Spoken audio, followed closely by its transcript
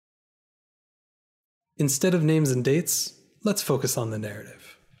Instead of names and dates, let's focus on the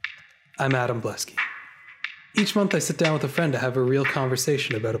narrative. I'm Adam Blesky. Each month I sit down with a friend to have a real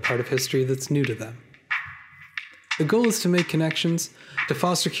conversation about a part of history that's new to them. The goal is to make connections, to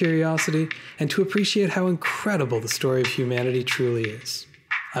foster curiosity, and to appreciate how incredible the story of humanity truly is.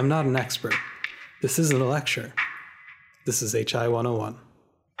 I'm not an expert. This isn't a lecture. This is HI 101.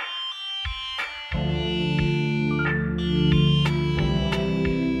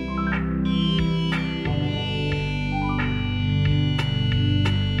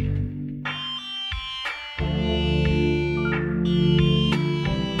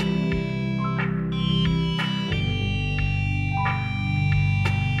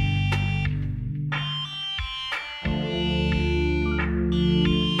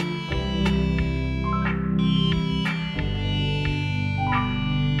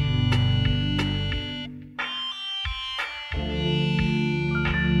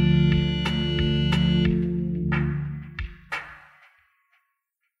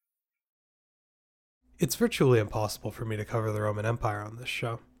 It's virtually impossible for me to cover the Roman Empire on this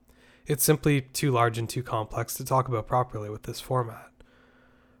show. It's simply too large and too complex to talk about properly with this format.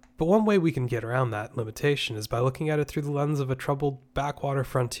 But one way we can get around that limitation is by looking at it through the lens of a troubled backwater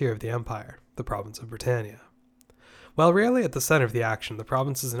frontier of the empire, the province of Britannia. While rarely at the center of the action, the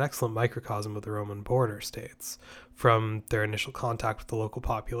province is an excellent microcosm of the Roman border states, from their initial contact with the local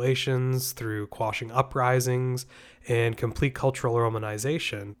populations, through quashing uprisings, and complete cultural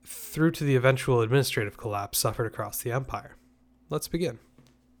Romanization, through to the eventual administrative collapse suffered across the empire. Let's begin.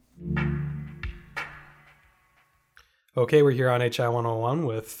 Okay, we're here on HI 101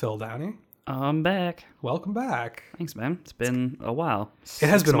 with Phil Downey. I'm back. Welcome back. Thanks, man. It's been a while. It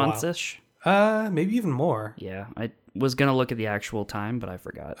has been a months-ish. Maybe even more. Yeah, I was going to look at the actual time, but I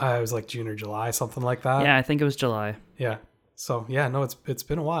forgot. It was like June or July, something like that. Yeah, I think it was July. Yeah. So, yeah, no, it's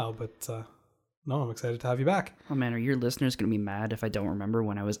been a while, but no, I'm excited to have you back. Oh, man, are your listeners going to be mad if I don't remember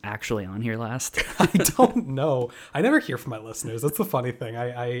when I was actually on here last? I don't know. I never hear from my listeners. That's the funny thing.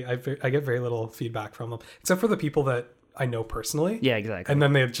 I get very little feedback from them, except for the people that I know personally. Yeah, exactly. And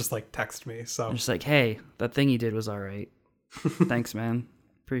then they just like text me. So I'm just like, hey, that thing you did was all right. Thanks, man.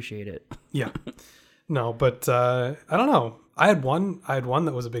 Appreciate it. Yeah. No, but I don't know. I had one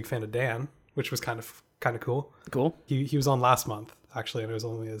that was a big fan of Dan, which was kind of cool. Cool. He was on last month, actually, and it was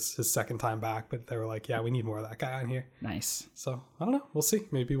only his second time back, but they were like, yeah, we need more of that guy on here. Nice. So I don't know. We'll see.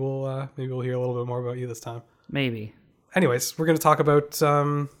 Maybe we'll hear a little bit more about you this time. Maybe. Anyways, we're going to talk about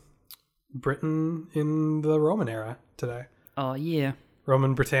Britain in the Roman era today. Oh, yeah.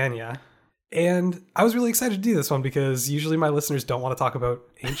 Roman Britannia. And I was really excited to do this one because usually my listeners don't want to talk about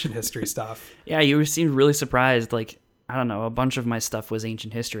ancient history stuff. Yeah, you seemed really surprised. Like, I don't know, a bunch of my stuff was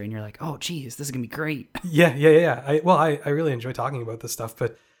ancient history, and you're like, oh, geez, this is going to be great. Yeah. I really enjoy talking about this stuff,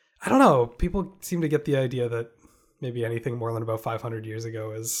 but I don't know. People seem to get the idea that maybe anything more than about 500 years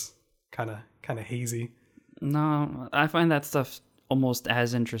ago is kind of hazy. No, I find that stuff almost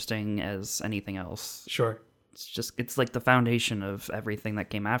as interesting as anything else. Sure. It's like the foundation of everything that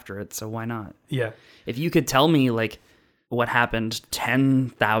came after it, so why not? Yeah. If you could tell me, like, what happened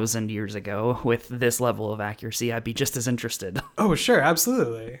 10,000 years ago with this level of accuracy, I'd be just as interested. Oh, sure.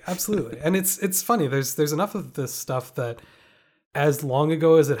 Absolutely. And it's funny. There's enough of this stuff that as long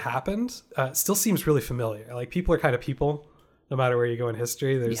ago as it happened, still seems really familiar. Like, people are kind of people, no matter where you go in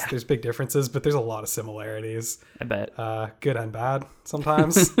history. There's big differences, but there's a lot of similarities. I bet. Good and bad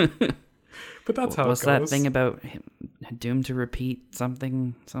sometimes. But that's how it goes. What's that thing about doomed to repeat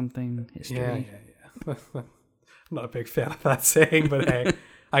something history? Yeah. I'm not a big fan of that saying, but hey,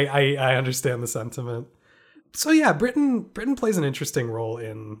 I understand the sentiment. So yeah, Britain plays an interesting role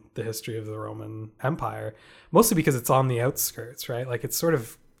in the history of the Roman Empire, mostly because it's on the outskirts, right? Like, it's sort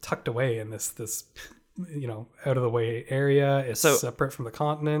of tucked away in this out of the way area. It's separate from the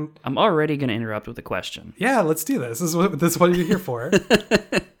continent. I'm already going to interrupt with a question. Yeah, let's do this. This is what you're here for.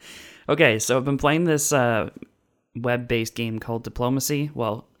 Okay, so I've been playing this web-based game called Diplomacy.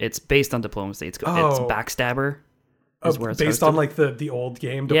 Well, it's based on Diplomacy. It's Backstabber. Based on like the old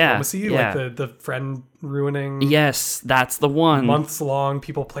game Diplomacy, yeah. Like the friend ruining. Yes, that's the one. Months long,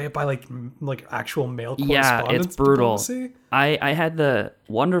 people play it by like actual mail correspondence. Yeah, it's brutal. Diplomacy. I had the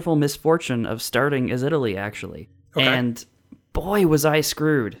wonderful misfortune of starting as Italy, actually, and boy was I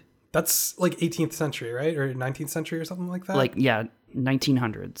screwed. That's like 18th century, right, or 19th century or something like that. Like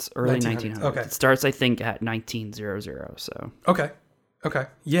 1900s, early 1900s. Okay. It starts, I think, at 1900. So. Okay.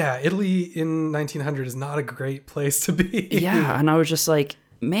 Yeah, Italy in 1900 is not a great place to be. Yeah, and I was just like,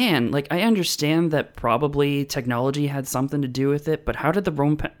 man, like, I understand that probably technology had something to do with it, but how did the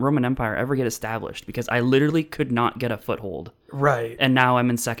Roman Empire ever get established? Because I literally could not get a foothold. Right. And now I'm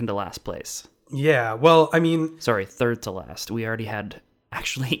in second to last place. Yeah, well, I mean... Sorry, third to last. We already had...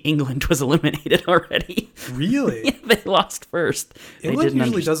 Actually, England was eliminated already. Really? Yeah, they lost first. England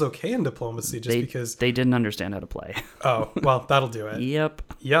usually does okay in diplomacy because... They didn't understand how to play. Oh, well, that'll do it. Yep.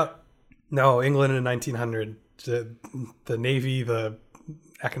 No, England in 1900, the Navy, the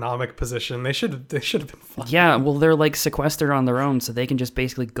economic position, they should have been fine. Yeah, well, they're like sequestered on their own, so they can just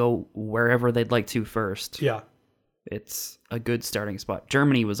basically go wherever they'd like to first. Yeah. It's a good starting spot.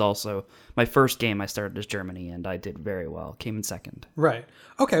 Germany was also my first game. I started as Germany, and I did very well. Came in second. Right.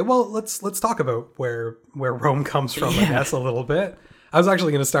 Okay. Well, let's talk about where Rome comes from. I guess a little bit. I was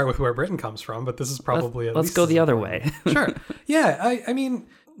actually going to start with where Britain comes from, but this is probably let's go the other way. Sure. Yeah. I mean,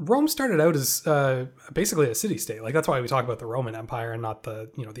 Rome started out as basically a city-state. Like that's why we talk about the Roman Empire and not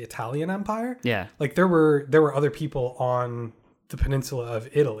the Italian Empire. Yeah. Like there were other people on the peninsula of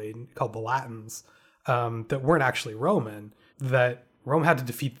Italy called the Latins. That weren't actually Roman, that Rome had to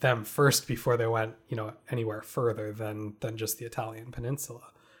defeat them first before they went, anywhere further than just the Italian peninsula.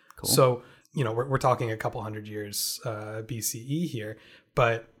 Cool. So, we're talking a couple hundred years BCE here,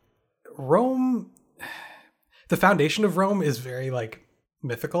 but Rome, the foundation of Rome is very like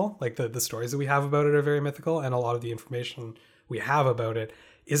mythical. Like the stories that we have about it are very mythical, and a lot of the information we have about it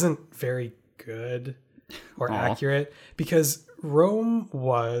isn't very good or accurate because Rome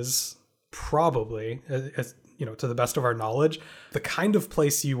was probably, as to the best of our knowledge, the kind of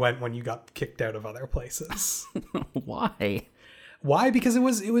place you went when you got kicked out of other places. Why? Because it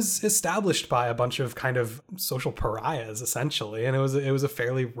was established by a bunch of kind of social pariahs essentially, and it was a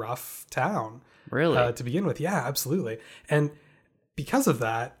fairly rough town. Really? To begin with. Yeah, absolutely. And because of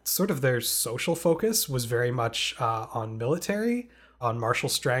that, sort of their social focus was very much on military, on martial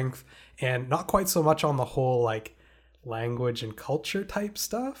strength, and not quite so much on the whole like language and culture type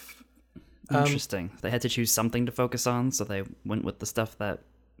stuff. Interesting. They had to choose something to focus on, so they went with the stuff that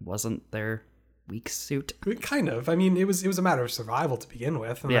wasn't their weak suit. Kind of. I mean, it was a matter of survival to begin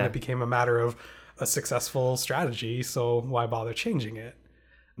with, and then it became a matter of a successful strategy, so why bother changing it?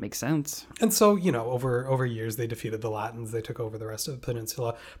 Makes sense. And so, over years, they defeated the Latins, they took over the rest of the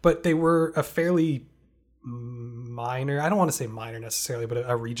peninsula, but they were a fairly minor, I don't want to say minor necessarily, but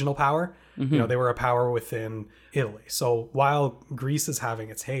a regional power. Mm-hmm. They were a power within Italy. So while Greece is having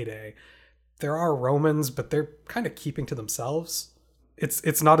its heyday, there are Romans, but they're kind of keeping to themselves.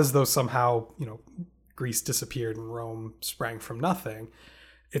 It's not as though somehow, Greece disappeared and Rome sprang from nothing.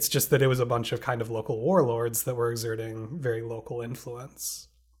 It's just that it was a bunch of kind of local warlords that were exerting very local influence.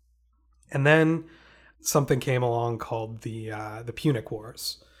 And then something came along called the Punic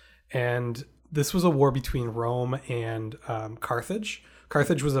Wars. And this was a war between Rome and Carthage.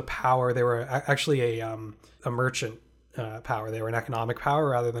 Carthage was a power. They were actually a merchant power. They were an economic power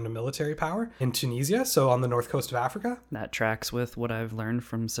rather than a military power in Tunisia, so on the north coast of Africa. That tracks with what I've learned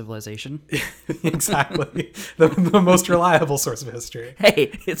from Civilization. Exactly. The most reliable source of history.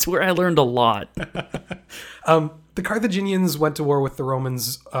 Hey, it's where I learned a lot. The Carthaginians went to war with the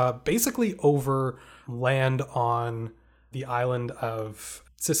Romans basically over land on the island of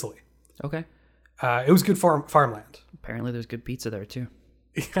Sicily. Okay. It was good farmland. Apparently there's good pizza there too.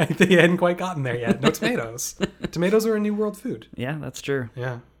 They hadn't quite gotten there yet. No tomatoes. Tomatoes are a new world food. Yeah, that's true.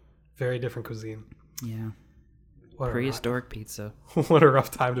 Yeah. Very different cuisine. Yeah. Prehistoric pizza. What a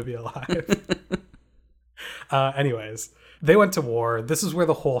rough time to be alive. Anyways, they went to war. This is where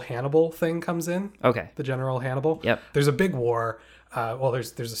the whole Hannibal thing comes in. Okay. The General Hannibal. Yep. There's a big war.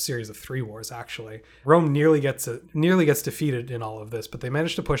 There's a series of 3 wars, actually. Rome nearly gets defeated in all of this, but they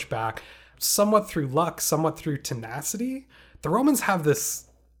managed to push back somewhat through luck, somewhat through tenacity. The Romans have this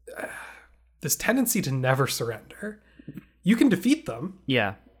tendency to never surrender. You can defeat them.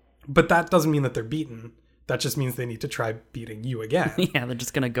 Yeah. But that doesn't mean that they're beaten. That just means they need to try beating you again. Yeah, they're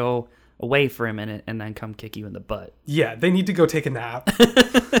just going to go away for a minute and then come kick you in the butt. Yeah, they need to go take a nap.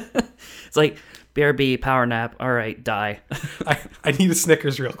 It's like, BRB, power nap. All right, die. I need a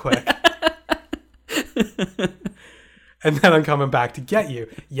Snickers real quick. And then I'm coming back to get you.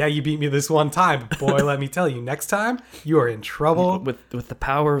 Yeah, you beat me this one time. But boy, let me tell you, next time, you are in trouble. With the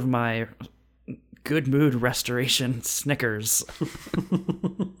power of my good mood restoration Snickers.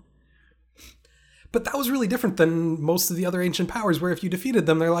 But that was really different than most of the other ancient powers, where if you defeated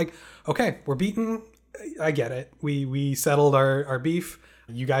them, they're like, okay, we're beaten. I get it. We settled our beef.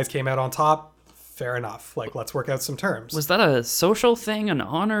 You guys came out on top. Fair enough. Like, let's work out some terms. Was that a social thing, an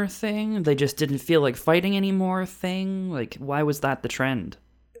honor thing? They just didn't feel like fighting anymore thing? Like, why was that the trend?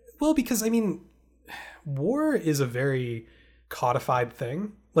 Well, because, I mean, war is a very codified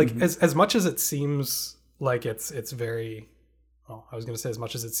thing. Like, as much as it seems like it's very... Well, I was going to say as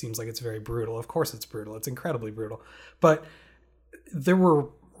much as it seems like it's very brutal. Of course it's brutal. It's incredibly brutal. But there were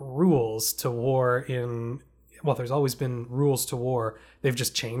rules to war there's always been rules to war. They've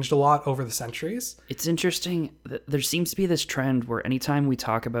just changed a lot over the centuries. It's interesting. There seems to be this trend where anytime we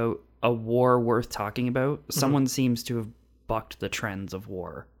talk about a war worth talking about, someone seems to have bucked the trends of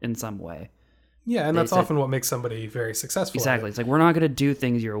war in some way. Yeah, and that's often what makes somebody very successful. Exactly. It's like, we're not going to do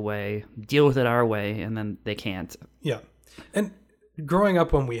things your way, deal with it our way, and then they can't. Yeah. And growing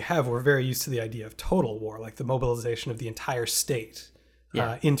up when we're very used to the idea of total war, like the mobilization of the entire state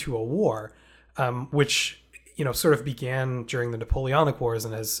into a war, which, sort of began during the Napoleonic Wars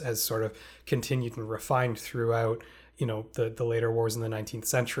and has sort of continued and refined throughout, the later wars in the 19th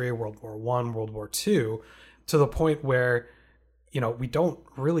century, World War I, World War II, to the point where we don't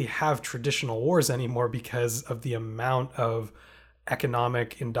really have traditional wars anymore because of the amount of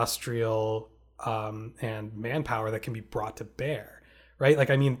economic, industrial, and manpower that can be brought to bear, right?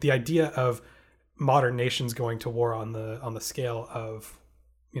 Like, I mean, the idea of modern nations going to war on the scale of,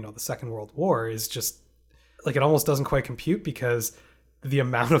 the Second World War is just, like, it almost doesn't quite compute because the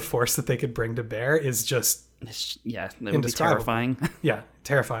amount of force that they could bring to bear is just it would be terrifying. Yeah,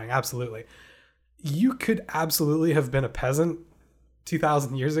 terrifying, absolutely. You could absolutely have been a peasant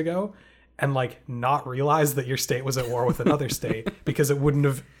 2,000 years ago and like not realize that your state was at war with another state because it wouldn't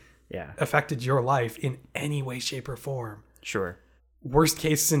have affected your life in any way, shape, or form. Sure. Worst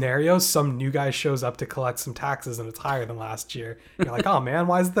case scenario, some new guy shows up to collect some taxes and it's higher than last year. You're like, oh man,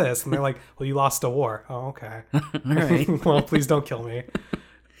 why is this? And they're like, well, you lost a war. Oh, okay. All right. Well, please don't kill me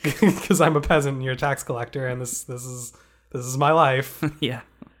because I'm a peasant and you're a tax collector and this is my life. Yeah.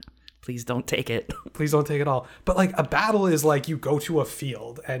 Please don't take it. Please don't take it all. But like a battle is like you go to a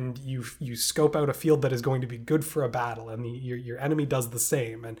field and you scope out a field that is going to be good for a battle, and your enemy does the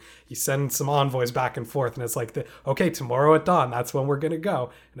same, and you send some envoys back and forth, and it's like okay, tomorrow at dawn, that's when we're gonna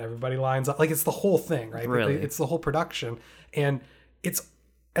go, and everybody lines up. Like, it's the whole thing, right? Really? It's the whole production, and it's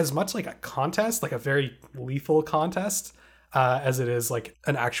as much like a contest, like a very lethal contest, as it is like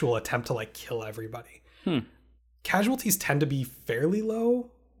an actual attempt to like kill everybody. Casualties tend to be fairly low,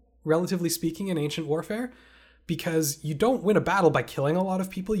 relatively speaking, in ancient warfare, because you don't win a battle by killing a lot of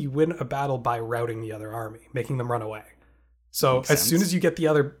people. You win a battle by routing the other army, making them run away. So as soon as you get the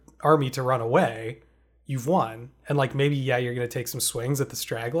other army to run away, you've won. And like, maybe, you're going to take some swings at the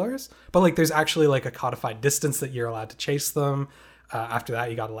stragglers, but like, there's actually like a codified distance that you're allowed to chase them. After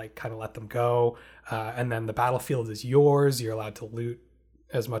that, you got to like kind of let them go. And then the battlefield is yours. You're allowed to loot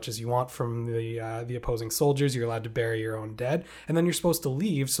as much as you want from the opposing soldiers. You're allowed to bury your own dead, and then you're supposed to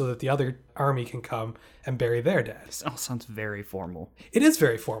leave so that the other army can come and bury their dead. This all sounds very formal. It is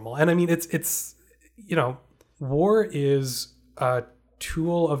very formal, and I mean, it's war is a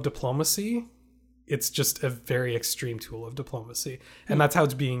tool of diplomacy. It's just a very extreme tool of diplomacy, and that's how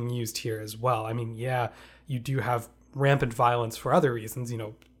it's being used here as well. I mean, you do have rampant violence for other reasons,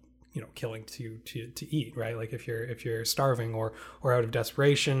 killing to eat, right? Like if you're starving or out of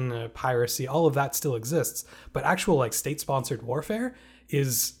desperation, piracy, all of that still exists. But actual like state-sponsored warfare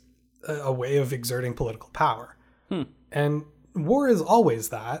is a way of exerting political power. And war is always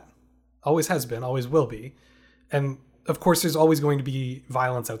that, always has been, always will be. And of course, there's always going to be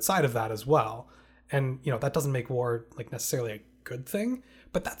violence outside of that as well. And that doesn't make war like necessarily a good thing.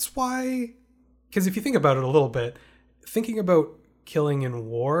 But that's why, because if you think about it a little bit, thinking about killing in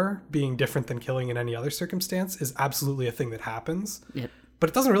war being different than killing in any other circumstance is absolutely a thing that happens. Yep. But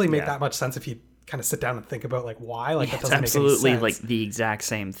it doesn't really make that much sense if you kind of sit down and think about like why. Like, that doesn't it's absolutely make any sense. like the exact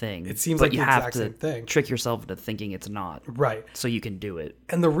same thing. It seems but like you the have exact to same thing. Trick yourself into thinking it's not. Right. So you can do it.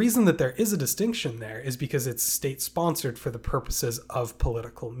 And the reason that there is a distinction there is because it's state sponsored for the purposes of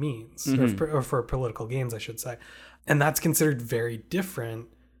political means, or for political gains, I should say. And that's considered very different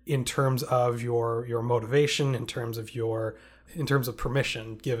in terms of your motivation, in terms of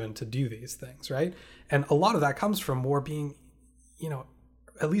permission given to do these things, right? And a lot of that comes from war being,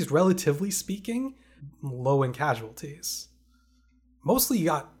 at least relatively speaking, low in casualties. Mostly you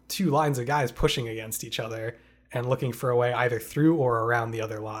got two lines of guys pushing against each other and looking for a way either through or around the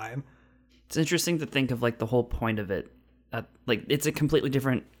other line. It's interesting to think of like the whole point of it. Like, it's a completely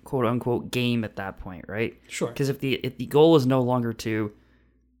different quote unquote game at that point, right? Sure. Because if the goal is no longer to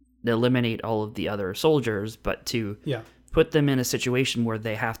eliminate all of the other soldiers, but to put them in a situation where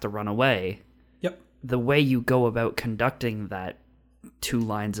they have to run away. Yep. The way you go about conducting that two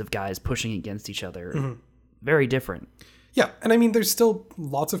lines of guys pushing against each other, very different. Yeah, and I mean, there's still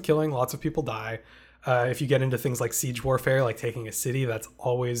lots of killing, lots of people die. If you get into things like siege warfare, like taking a city, that's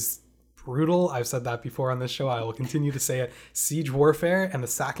always brutal. I've said that before on this show. I will continue to say it. Siege warfare and the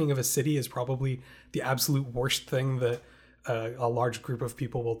sacking of a city is probably the absolute worst thing that a large group of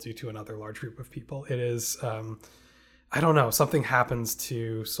people will do to another large group of people. It is I don't know, something happens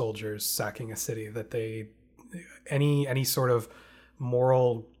to soldiers sacking a city that any sort of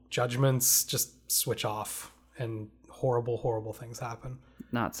moral judgments just switch off, and horrible things happen.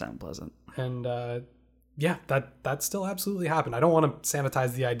 Not sound pleasant. And yeah, that still absolutely happened. I don't want to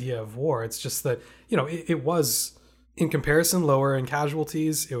sanitize the idea of war. It's just that, it was, in comparison, lower in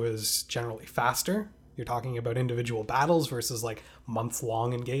casualties. It was generally faster. You're talking about individual battles versus like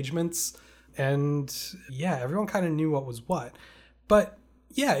month-long engagements. And yeah, everyone kind of knew what was what. But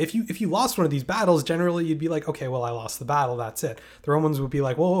yeah, if you lost one of these battles, generally you'd be like, okay, well, I lost the battle, that's it. The Romans would be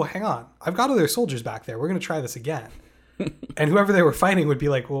like, whoa, hang on, I've got other soldiers back there, we're going to try this again. And whoever they were fighting would be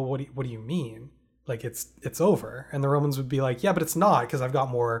like, well, what do you mean? Like, it's over. And the Romans would be like, yeah, but it's not, because I've got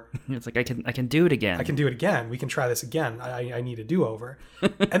more. It's like, I can do it again. I can do it again. We can try this again. I need a do-over.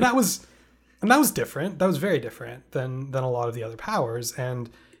 And that was different. That was very different than a lot of the other powers. And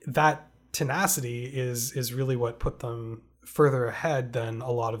that tenacity is really what put them further ahead than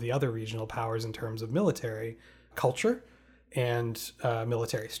a lot of the other regional powers in terms of military culture and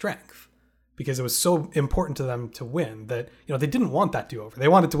military strength, because it was so important to them to win that, they didn't want that do-over. They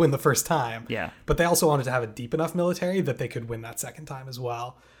wanted to win the first time. Yeah. But they also wanted to have a deep enough military that they could win that second time as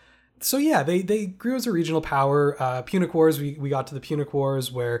well. So yeah, they grew as a regional power. Punic Wars, we got to the Punic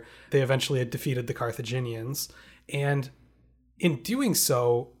Wars, where they eventually had defeated the Carthaginians. And in doing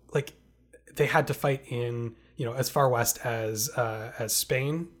so, like, they had to fight in, as far west as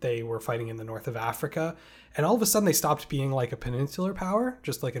Spain. They were fighting in the north of Africa. And all of a sudden they stopped being like a peninsular power,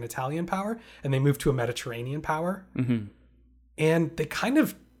 just like an Italian power, and they moved to a Mediterranean power. Mm-hmm. And they kind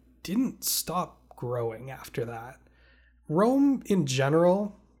of didn't stop growing after that. Rome, in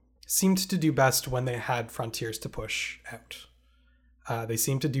general, seemed to do best when they had frontiers to push out. They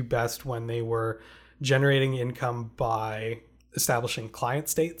seemed to do best when they were generating income by establishing client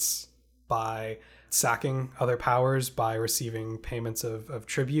states, by sacking other powers, by receiving payments of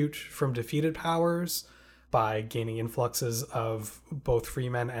tribute from defeated powers, by gaining influxes of both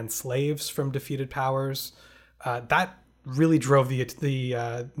freemen and slaves from defeated powers. That really drove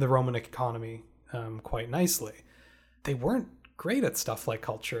the Roman economy quite nicely. They weren't great at stuff like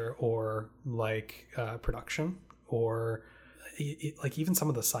culture or like production or like even some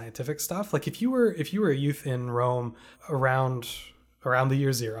of the scientific stuff. Like if you were a youth in Rome around the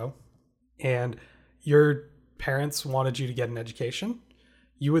year 0, and your parents wanted you to get an education,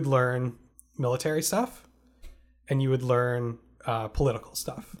 you would learn military stuff and you would learn political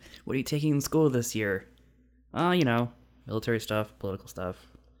stuff. What are you taking in school this year? Military stuff, political stuff.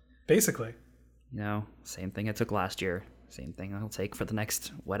 Basically. Same thing I took last year. Same thing I'll take for the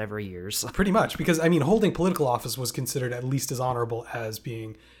next whatever years. Pretty much, because, holding political office was considered at least as honorable as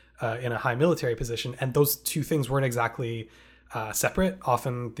being in a high military position, and those two things weren't exactly separate.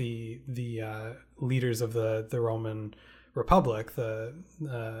 Often the leaders of the Roman Republic,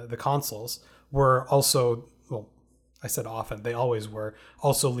 the consuls, were also, well, I said often, they always were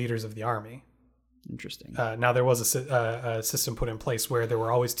also leaders of the army. Interesting. Now there was a system put in place where there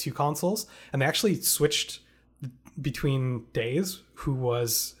were always 2 consuls, and they actually switched between days who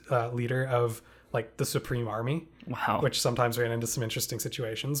was leader of like the supreme army. Wow. Which sometimes ran into some interesting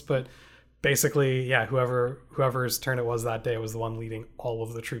situations, but basically, yeah, whoever's turn it was that day was the one leading all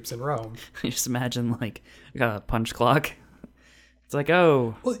of the troops in Rome. Just imagine like a punch clock. It's like,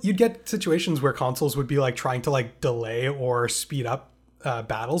 oh. Well, you'd get situations where consuls would be like trying to like delay or speed up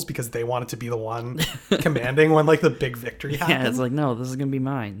battles because they wanted to be the one commanding when like the big victory happened. Yeah, it's like, no, this is gonna be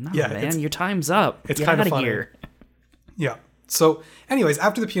mine. No, yeah, man, your time's up. It's Get kind of funny. Here. Yeah. So anyways,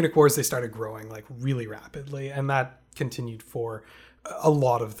 after the Punic Wars, they started growing like really rapidly, and that continued for a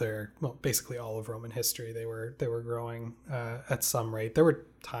lot of basically all of Roman history. They were growing at some rate. There were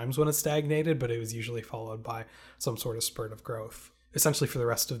times when it stagnated, but it was usually followed by some sort of spurt of growth, essentially for the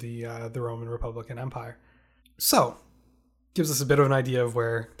rest of the Roman Republican Empire. So, gives us a bit of an idea of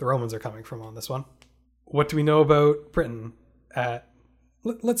where the Romans are coming from on this one. What do we know about Britain at,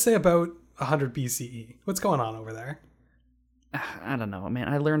 let's say, about 100 BCE? What's going on over there? I don't know, man.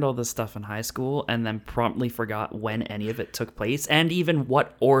 I learned all this stuff in high school and then promptly forgot when any of it took place and even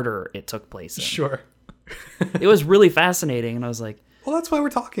what order it took place in. Sure. It was really fascinating, and I was like, well, that's why we're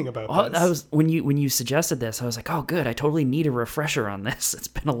talking about this. When you suggested this, I was like, oh, good. I totally need a refresher on this. It's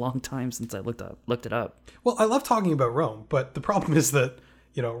been a long time since I looked it up. Well, I love talking about Rome, but the problem is that,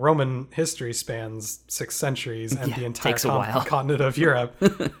 Roman history spans 6 centuries and the entire continent of Europe,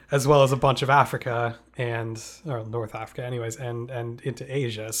 as well as a bunch of Africa or North Africa anyways, and into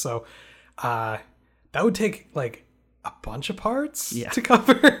Asia. So that would take like a bunch of parts to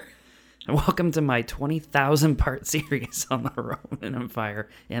cover. Welcome to my 20,000 part series on the Roman Empire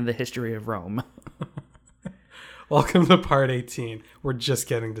and the history of Rome. Welcome to part 18. We're just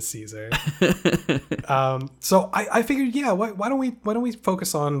getting to Caesar. So I figured, yeah, why don't we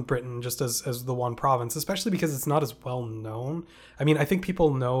focus on Britain just as the one province, especially because it's not as well known. I mean, I think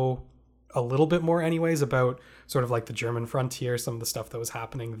people know a little bit more anyways about sort of like the German frontier, some of the stuff that was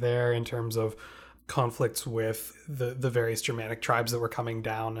happening there in terms of conflicts with the various Germanic tribes that were coming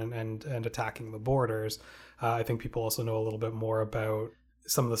down and attacking the borders. I think people also know a little bit more about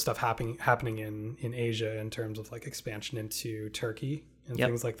some of the stuff happening in Asia in terms of like expansion into Turkey and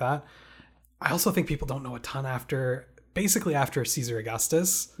things like that. I also think people don't know a ton after Caesar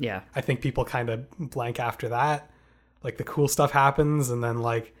Augustus. Yeah. I think people kind of blank after that. Like the cool stuff happens and then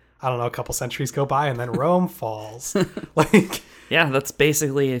like, I don't know, a couple centuries go by and then Rome falls. Like, yeah, that's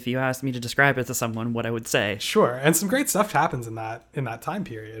basically, if you asked me to describe it to someone, what I would say. Sure. And some great stuff happens in that time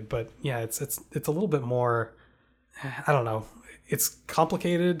period, but yeah, it's a little bit more, I don't know. It's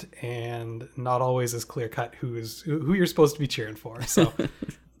complicated and not always as clear cut who you're supposed to be cheering for. So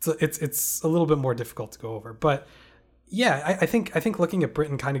it's a little bit more difficult to go over. But yeah, I think looking at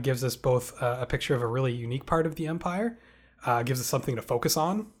Britain kind of gives us both a picture of a really unique part of the empire, gives us something to focus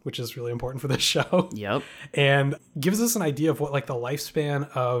on, which is really important for this show. Yep. And gives us an idea of what like the lifespan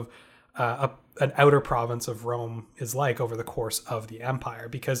of an outer province of Rome is like over the course of the empire.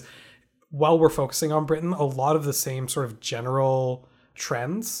 Because while we're focusing on Britain, a lot of the same sort of general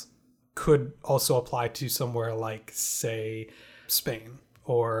trends could also apply to somewhere like, say, Spain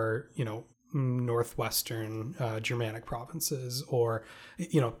or, northwestern Germanic provinces or,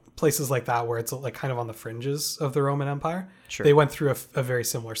 places like that where it's like kind of on the fringes of the Roman Empire. Sure. They went through a very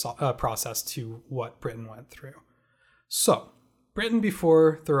similar process to what Britain went through. So, Britain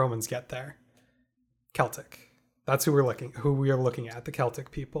before the Romans get there. Celtic. That's who we are looking at, the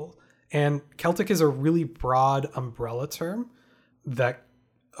Celtic people. And Celtic is a really broad umbrella term that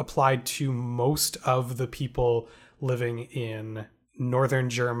applied to most of the people living in northern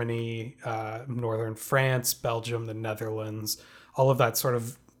Germany, northern France, Belgium, the Netherlands, all of that sort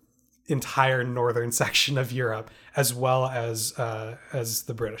of entire northern section of Europe, as well as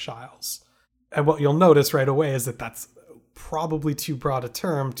the British Isles. And what you'll notice right away is that that's probably too broad a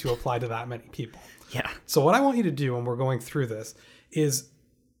term to apply to that many people. Yeah. So what I want you to do when we're going through this is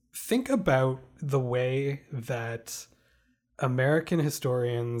think about the way that American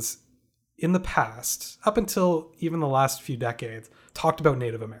historians in the past, up until even the last few decades, talked about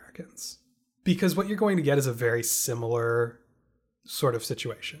Native Americans. Because what you're going to get is a very similar sort of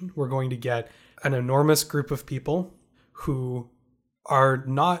situation. We're going to get an enormous group of people who are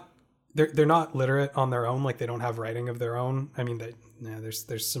not, they're not literate on their own, like they don't have writing of their own. I mean,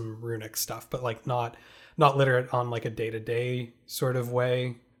 there's some runic stuff, but like not literate on like a day-to-day sort of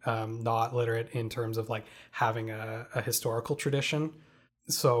way. Not literate in terms of like having a historical tradition.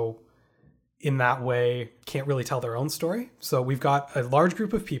 So in that way, can't really tell their own story. So we've got a large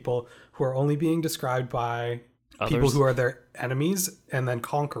group of people who are only being described by people who are their enemies and then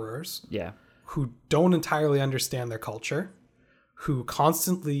conquerors. Yeah. Who don't entirely understand their culture, who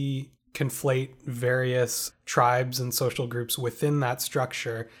constantly conflate various tribes and social groups within that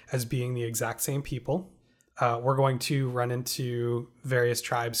structure as being the exact same people. We're going to run into various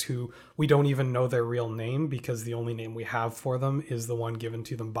tribes who we don't even know their real name because the only name we have for them is the one given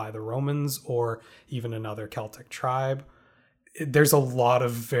to them by the Romans or even another Celtic tribe. There's a lot of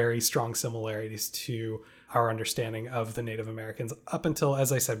very strong similarities to our understanding of the Native Americans up until,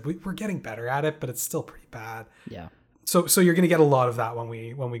 as I said, we're getting better at it, but it's still pretty bad. Yeah. So you're going to get a lot of that when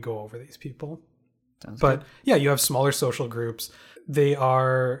we go over these people. Sounds but good. Yeah, you have smaller social groups. They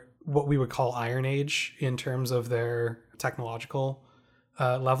are what we would call Iron Age in terms of their technological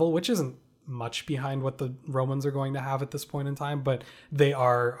level, which isn't much behind what the Romans are going to have at this point in time, but they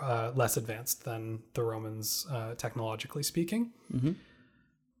are less advanced than the Romans, technologically speaking. Mm-hmm.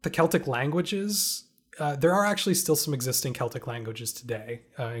 The Celtic languages, there are actually still some existing Celtic languages today,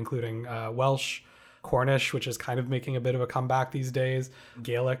 including Welsh, Cornish, which is kind of making a bit of a comeback these days,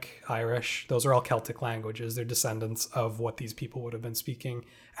 Gaelic, Irish. Those are all Celtic languages. They're descendants of what these people would have been speaking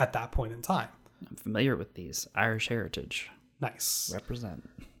at that point in time. I'm familiar with these. Irish heritage. Nice. Represent.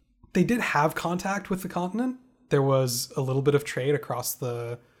 They did have contact with the continent. There was a little bit of trade across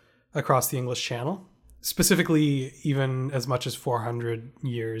the English Channel. Specifically, even as much as 400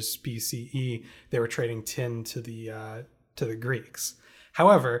 years BCE, they were trading tin to the Greeks.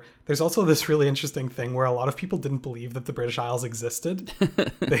 However, there's also this really interesting thing where a lot of people didn't believe that the British Isles existed.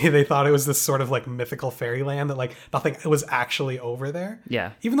 They thought it was this sort of like mythical fairyland that like nothing was actually over there.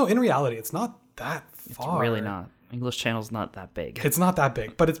 Yeah. Even though in reality, it's not that far. It's really not. English Channel's not that big. It's not that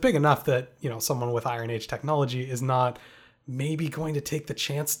big, but it's big enough that, someone with Iron Age technology is not maybe going to take the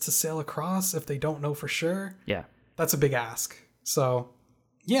chance to sail across if they don't know for sure. Yeah. That's a big ask. So,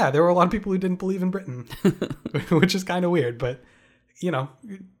 yeah, there were a lot of people who didn't believe in Britain, which is kind of weird. But,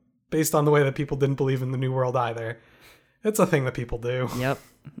 based on the way that people didn't believe in the New World either, it's a thing that people do. Yep.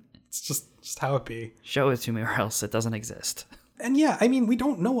 It's just how it be. Show it to me or else it doesn't exist. And yeah, I mean, we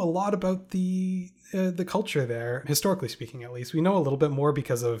don't know a lot about the culture there, historically speaking, at least. We know a little bit more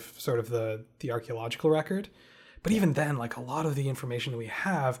because of sort of the archaeological record. But even then, like, a lot of the information that we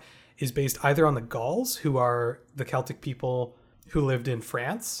have is based either on the Gauls, who are the Celtic people who lived in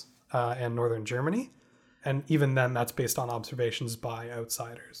France and northern Germany. And even then, that's based on observations by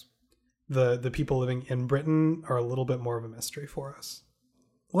outsiders. The people living in Britain are a little bit more of a mystery for us.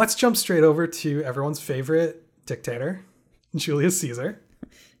 Let's jump straight over to everyone's favorite dictator, Julius Caesar.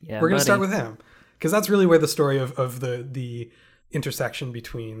 Yeah, we're going to start with him, because that's really where the story of the intersection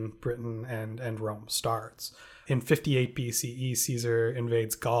between Britain and Rome starts. In 58 BCE, Caesar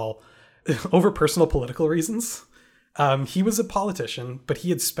invades Gaul over personal political reasons. He was a politician, but he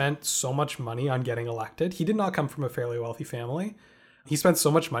had spent so much money on getting elected. He did not come from a fairly wealthy family. He spent so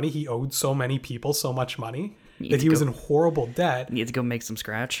much money. He owed so many people so much money that he was in horrible debt. You had to go make some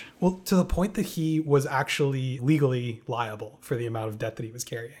scratch. Well, to the point that he was actually legally liable for the amount of debt that he was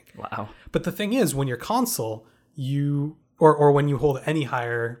carrying. Wow. But the thing is, when you're consul, or when you hold any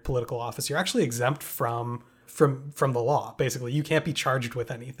higher political office, you're actually exempt from the law. Basically, you can't be charged with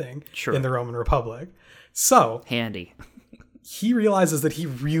anything in the Roman Republic. So handy. He realizes that he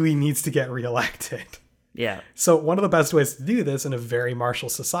really needs to get reelected. Yeah. So one of the best ways to do this in a very martial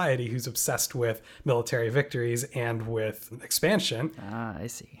society who's obsessed with military victories and with expansion I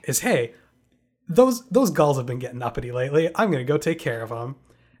see. is, hey, those Gauls have been getting uppity lately. I'm going to go take care of them.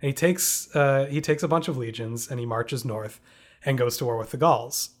 And he takes a bunch of legions and he marches north and goes to war with the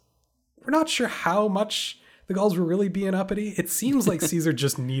Gauls. We're not sure how much the Gauls were really being uppity. It seems like Caesar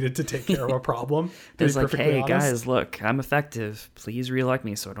just needed to take care of a problem. It's like, hey, guys, look, I'm effective. Please reelect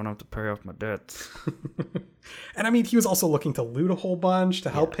me so I don't have to pay off my debts. And I mean, he was also looking to loot a whole bunch to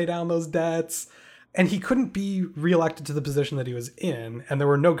help pay down those debts. And he couldn't be reelected to the position that he was in. And there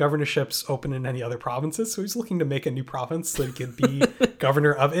were no governorships open in any other provinces. So he's looking to make a new province so he could be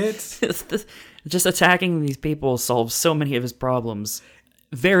governor of it. Just attacking these people solves so many of his problems.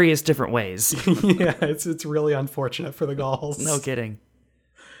 Various different ways. Yeah, it's really unfortunate for the Gauls. No kidding.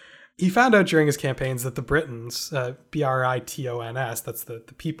 He found out during his campaigns that the Britons, Britons, that's the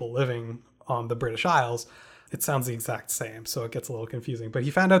people living on the British Isles, it sounds the exact same, so it gets a little confusing. But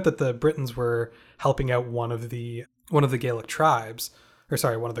he found out that the Britons were helping out one of the Gaelic tribes,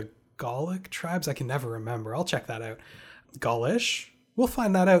 one of the Gallic tribes. I can never remember. I'll check that out. Gaulish? We'll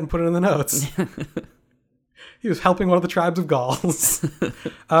find that out and put it in the notes. He was helping one of the tribes of Gauls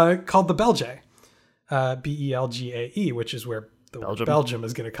called the Belgae, Belgae, which is where Belgium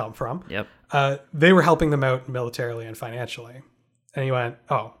is going to come from. Yep. They were helping them out militarily and financially. And he went,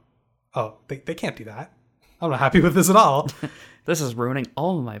 they can't do that. I'm not happy with this at all. This is ruining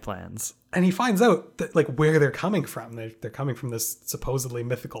all of my plans. And he finds out that, like, where they're coming from. They're coming from this supposedly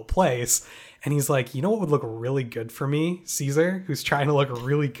mythical place. And he's like, you know what would look really good for me, Caesar, who's trying to look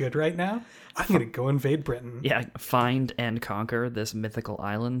really good right now? I'm going to go invade Britain. Yeah, find and conquer this mythical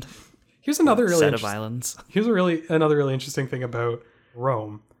island. Here's another really set of islands. Here's another really interesting thing about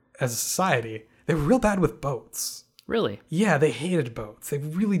Rome as a society. They were real bad with boats. Really? Yeah, they hated boats. They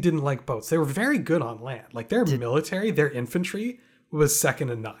really didn't like boats. They were very good on land. Like, their military, their infantry was second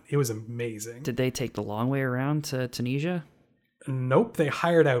to none. It was amazing. Did they take the long way around to Tunisia? Nope, they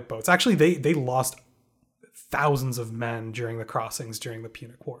hired out boats. Actually, they lost thousands of men during the crossings during the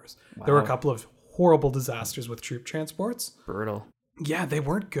Punic Wars. Wow. There were a couple of horrible disasters with troop transports. Brutal. Yeah, they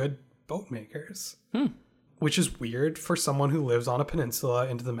weren't good boat makers. Which is weird for someone who lives on a peninsula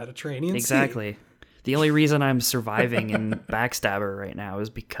into the Mediterranean Sea. The only reason I'm surviving in Backstabber right now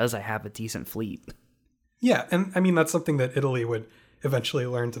is because I have a decent fleet. Yeah, and I mean, that's something that Italy would eventually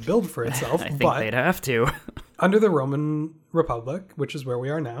learn to build for itself. I think they'd have to. Under the Roman Republic, which is where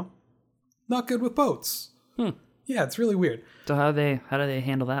we are now, not good with boats. Yeah, it's really weird. So how do they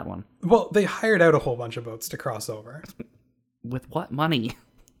handle that one? Well, they hired out a whole bunch of boats to cross over. With what money?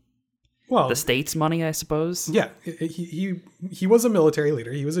 Well, the state's money, I suppose. Yeah, he was a military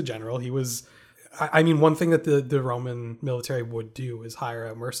leader. He was a general. He was. I mean, one thing that the Roman military would do is hire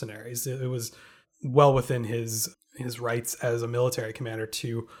out mercenaries. It was well within his rights as a military commander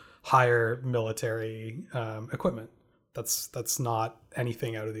to hire military equipment. That's not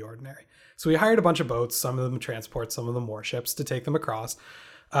anything out of the ordinary. So he hired a bunch of boats, some of them transports, some of them warships, to take them across.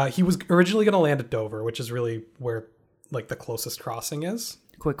 He was originally going to land at Dover, which is really where, like, the closest crossing is.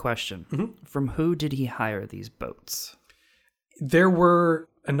 Quick question. Mm-hmm. From who did he hire these boats? There were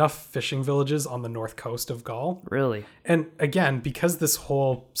enough fishing villages on the north coast of Gaul. Really? And again, because this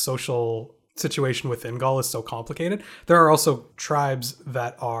whole social situation within Gaul is so complicated, there are also tribes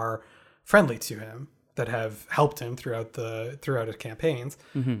that are friendly to him, that have helped him throughout his campaigns,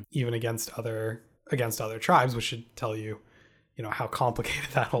 even against other tribes, which should tell you, how complicated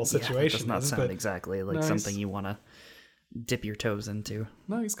that whole situation is. Does not sound exactly like something you want to dip your toes into.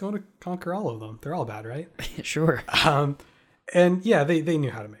 No, he's going to conquer all of them. They're all bad, right? Sure. And yeah, they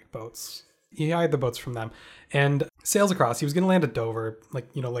knew how to make boats. He hired the boats from them and sails across. He was going to land at Dover,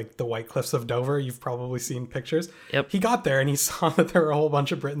 like the White Cliffs of Dover. You've probably seen pictures. Yep. He got there and he saw that there were a whole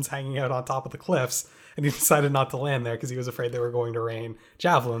bunch of Britons hanging out on top of the cliffs, and he decided not to land there because he was afraid they were going to rain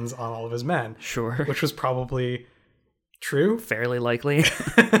javelins on all of his men. Sure. Which was probably true. Fairly likely.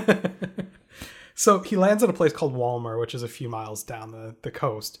 So he lands at a place called Walmer, which is a few miles down the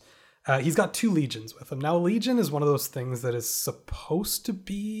coast. He's got 2 legions with him. Now, a legion is one of those things that is supposed to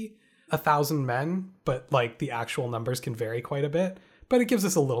be 1,000 men, but like the actual numbers can vary quite a bit. But it gives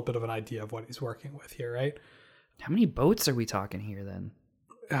us a little bit of an idea of what he's working with here, right? How many boats are we talking here then?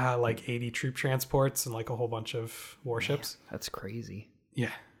 Like 80 troop transports and like a whole bunch of warships. Man, that's crazy.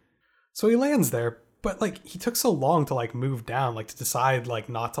 Yeah. So he lands there, but like he took so long to like move down, like to decide like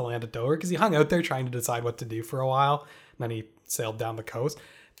not to land at Dover, because he hung out there trying to decide what to do for a while, and then he sailed down the coast,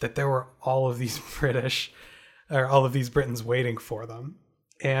 that there were all of these Britons waiting for them.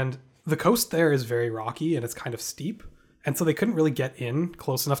 And the coast there is very rocky and it's kind of steep. And so they couldn't really get in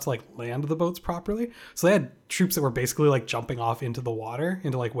close enough to like land the boats properly. So they had troops that were basically like jumping off into the water,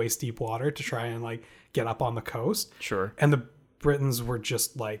 into like waist deep water, to try and like get up on the coast. Sure. And the Britons were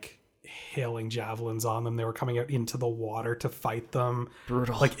just like hailing javelins on them. They were coming out into the water to fight them.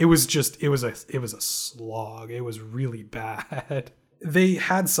 Brutal. Like it was a slog. It was really bad. They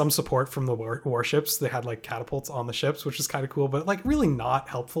had some support from the warships. They had like catapults on the ships, which is kind of cool, but like really not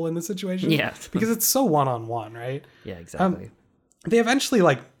helpful in this situation. Yeah. Because it's so one-on-one, right? Yeah, exactly. They eventually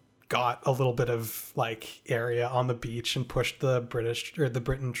like got a little bit of like area on the beach and pushed the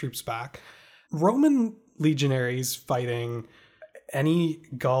Briton troops back. Roman legionaries fighting any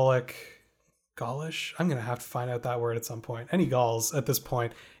Gaulish, I'm going to have to find out that word at some point. Any Gauls at this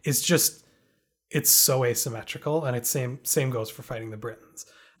point is just, it's so asymmetrical, and it's same goes for fighting the Britons.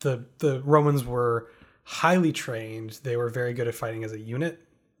 The Romans were highly trained. They were very good at fighting as a unit,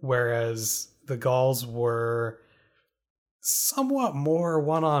 whereas the Gauls were somewhat more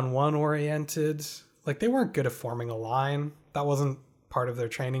one-on-one oriented. Like they weren't good at forming a line. That wasn't part of their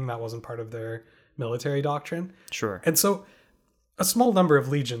training. That wasn't part of their military doctrine. Sure. And so a small number of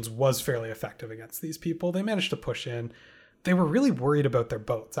legions was fairly effective against these people. They managed to push in. They were really worried about their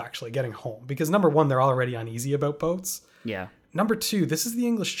boats actually getting home, because number one, they're already uneasy about boats. Yeah. Number two, this is the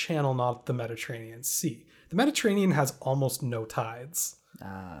English Channel, not the Mediterranean Sea. The Mediterranean has almost no tides.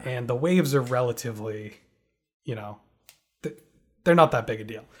 And the waves are relatively, they're not that big a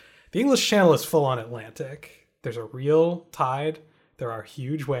deal. The English Channel is full on Atlantic. There's a real tide. There are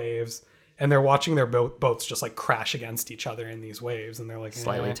huge waves. And they're watching their boats just like crash against each other in these waves. And they're like,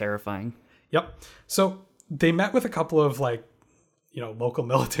 slightly terrifying. Yep. So they met with a couple of like, local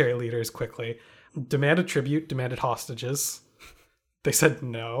military leaders quickly, demanded tribute, demanded hostages. They said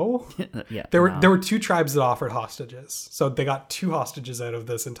no. Yeah. There were 2 tribes that offered hostages. So they got 2 hostages out of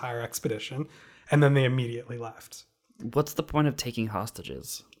this entire expedition, and then they immediately left. What's the point of taking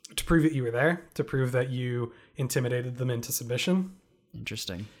hostages? To prove that you were there, to prove that you intimidated them into submission.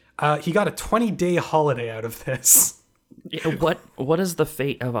 Interesting. He got a 20-day holiday out of this. What is the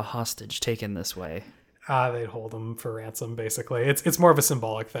fate of a hostage taken this way? They'd hold him for ransom, basically. It's more of a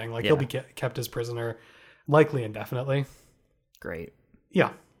symbolic thing. Like, he'll be kept as prisoner, likely indefinitely. Great.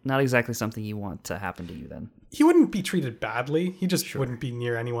 Yeah. Not exactly something you want to happen to you then. He wouldn't be treated badly. He just wouldn't be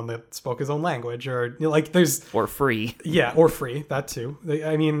near anyone that spoke his own language, or or free. Yeah, or free. That too.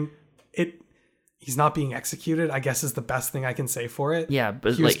 I mean, he's not being executed, I guess, is the best thing I can say for it. Yeah,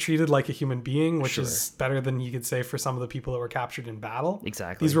 but he was treated like a human being, which Sure. is better than you could say for some of the people that were captured in battle.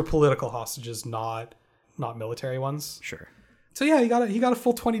 Exactly. These were political hostages, not military ones. Sure. So yeah, he got a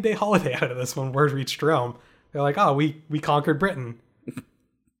full 20-day holiday out of this when word reached Rome. They're like, oh, we conquered Britain.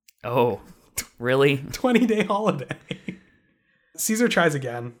 Oh, really? 20-day holiday. Caesar tries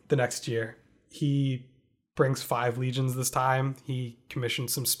again the next year. He brings 5 legions this time. He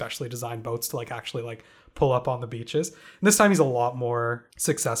commissioned some specially designed boats to actually pull up on the beaches. And this time he's a lot more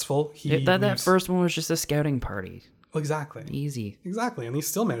successful. That first one was just a scouting party. Exactly. Easy. Exactly. And he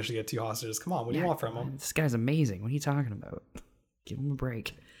still managed to get 2 hostages. Come on, what do you want from him? This guy's amazing. What are you talking about? Give him a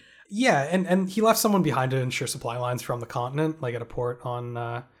break. Yeah, and he left someone behind to ensure supply lines from the continent, like at a port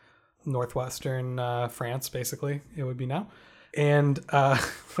on northwestern France, basically, it would be now. And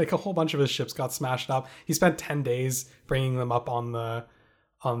like a whole bunch of his ships got smashed up. He spent 10 days bringing them up on the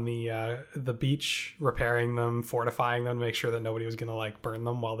beach, repairing them, fortifying them to make sure that nobody was gonna like burn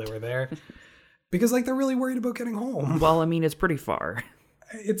them while they were there, because like they're really worried about getting home. Well, I mean, it's pretty far.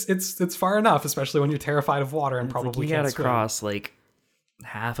 It's far enough, especially when you're terrified of water and It's probably like you can't gotta swim. cross like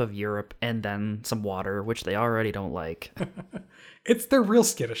half of Europe and then some water, which they already don't like. They're real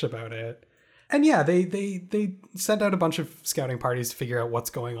skittish about it. And yeah, they sent out a bunch of scouting parties to figure out what's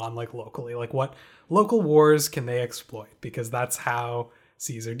going on like locally, like what local wars can they exploit, because that's how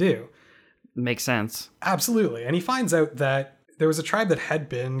Caesar do. Makes sense. Absolutely. And he finds out that there was a tribe that had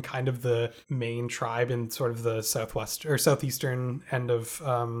been kind of the main tribe in sort of the southwest or southeastern end of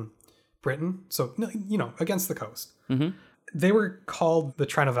Britain. So, you know, against the coast. Mm-hmm. They were called the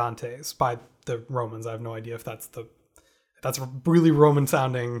Trinovantes by the Romans. I have no idea if that's a really Roman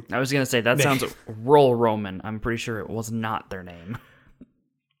sounding. I was going to say, that sounds roll Roman. I'm pretty sure it was not their name.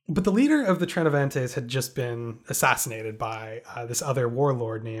 But the leader of the Trinovantes had just been assassinated by this other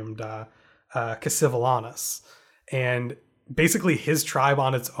warlord named Cassivellaunus. And basically his tribe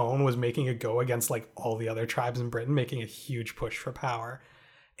on its own was making a go against like all the other tribes in Britain, making a huge push for power.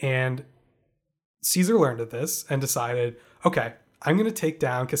 And Caesar learned of this and decided, okay, I'm going to take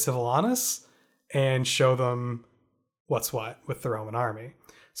down Cassivellaunus and show them what's what with the Roman army.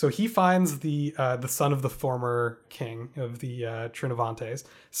 So he finds the son of the former king of the Trinovantes.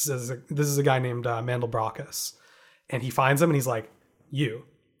 This is a guy named Mandelbrachus. And he finds him and he's like, you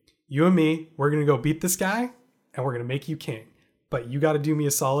and me, we're going to go beat this guy and we're going to make you king. But you got to do me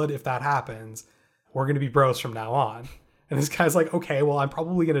a solid. If that happens, we're going to be bros from now on. And this guy's like, okay, well, I'm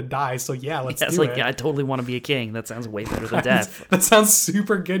probably going to die. So yeah, let's do it. Yeah, I totally want to be a king. That sounds way better than death. That sounds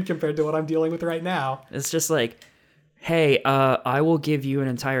super good compared to what I'm dealing with right now. It's just like, hey, I will give you an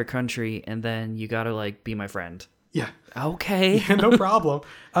entire country and then you got to like be my friend. Yeah. Okay. Yeah, no problem.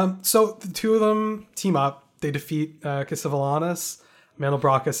 So the two of them team up. They defeat Cassivellaunus.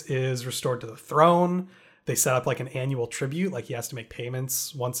 Mandelbrachus is restored to the throne. They set up like an annual tribute, like he has to make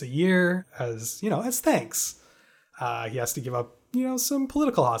payments once a year as thanks. He has to give up, some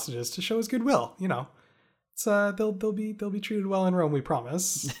political hostages to show his goodwill. It's they'll be treated well in Rome, we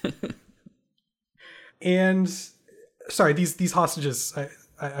promise. And sorry, these hostages,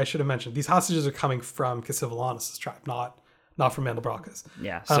 I should have mentioned, these hostages are coming from Cassivellaunus' tribe, not from Mandelbrachus.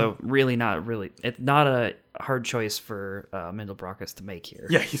 Yeah, so it's not a hard choice for Mandelbrachus to make here.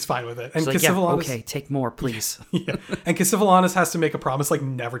 Yeah, he's fine with it. And like, okay, take more, please. Yeah. And Cassivellaunus has to make a promise, like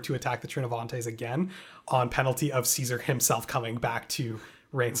never to attack the Trinovantes again, on penalty of Caesar himself coming back to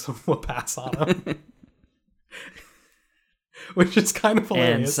rain some whoop-ass on him. Which is kind of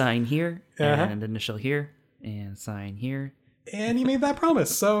hilarious. And sign here, and initial here, and sign here. And he made that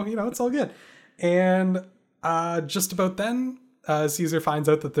promise, so, it's all good. And just about then, Caesar finds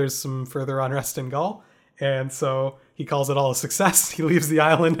out that there's some further unrest in Gaul, and so he calls it all a success. He leaves the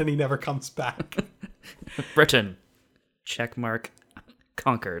island and he never comes back. Britain, checkmark,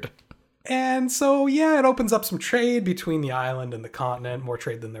 conquered. And so, yeah, it opens up some trade between the island and the continent, more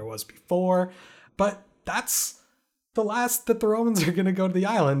trade than there was before. But that's the last that the Romans are going to go to the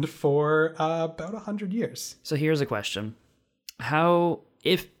island for about 100 years. So here's a question. How,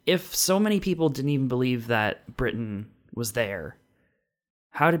 if so many people didn't even believe that Britain was there,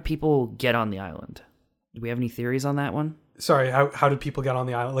 how did people get on the island? Do we have any theories on that one? Sorry, how did people get on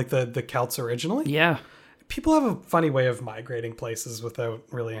the island? Like the Celts originally? Yeah. People have a funny way of migrating places without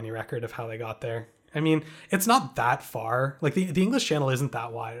really any record of how they got there. I mean, it's not that far. Like the English Channel isn't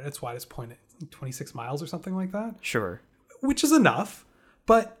that wide. At its widest point, 26 miles or something like that. Sure. Which is enough.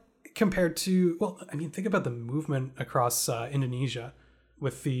 But compared to, think about the movement across Indonesia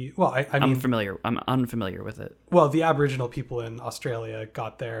with the, I'm unfamiliar with it. Well, the Aboriginal people in Australia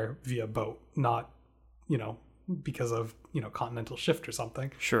got there via boat, not, because of, continental shift or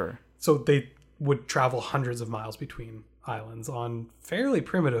something. Sure. So they would travel hundreds of miles between islands on fairly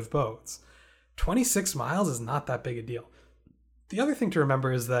primitive boats. 26 miles is not that big a deal. The other thing to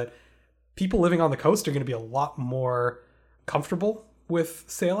remember is that people living on the coast are going to be a lot more comfortable with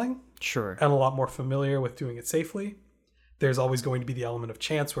sailing. Sure. And a lot more familiar with doing it safely. There's always going to be the element of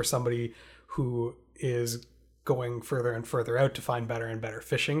chance where somebody who is going further and further out to find better and better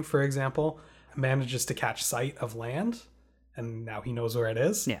fishing, for example, manages to catch sight of land, and now he knows where it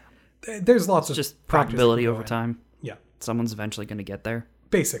is. Yeah. There's lots of just probability over time. Yeah. Someone's eventually going to get there.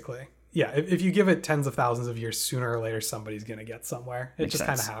 Basically. Yeah. If you give it tens of thousands of years, sooner or later, somebody's going to get somewhere. It just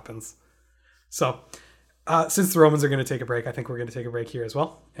kind of happens. So, since the Romans are going to take a break, I think we're going to take a break here as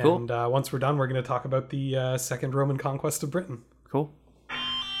well. Cool. And once we're done, we're going to talk about the second Roman conquest of Britain. Cool.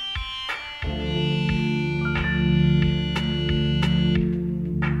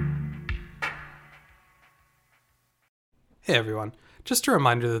 Hey everyone. Just a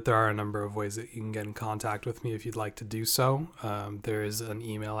reminder that there are a number of ways that you can get in contact with me if you'd like to do so. There is an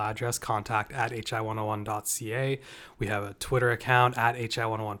email address, contact@hi101.ca. We have a Twitter account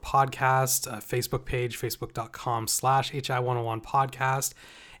 @hi101podcast, a Facebook page, facebook.com/hi101podcast.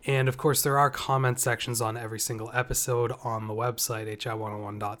 And of course, there are comment sections on every single episode on the website,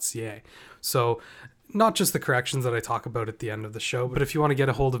 hi101.ca. So not just the corrections that I talk about at the end of the show, but if you want to get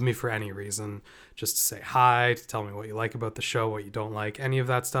a hold of me for any reason, just to say hi, to tell me what you like about the show, what you don't like, any of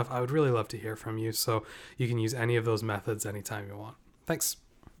that stuff, I would really love to hear from you. So you can use any of those methods anytime you want. Thanks.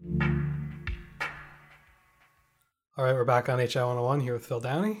 All right, we're back on HI 101 here with Phil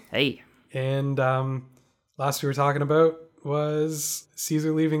Downey. Hey. And last we were talking about was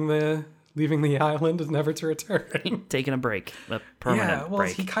Caesar leaving the island never to return. Taking a break, a permanent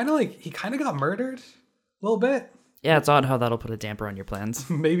break. he kind of got murdered a little bit. Yeah, it's odd how that'll put a damper on your plans.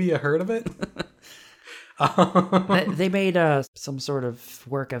 Maybe you heard of it. They made some sort of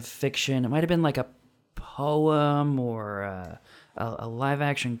work of fiction. It might have been like a poem or a live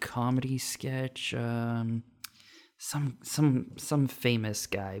action comedy sketch. Some famous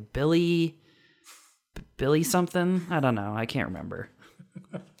guy, Billy something. I don't know. I can't remember.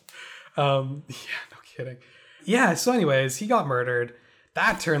 Yeah, no kidding. Yeah, so anyways, he got murdered.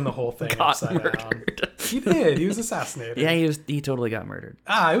 That turned the whole thing upside down. He did. He was assassinated. Yeah, he totally got murdered.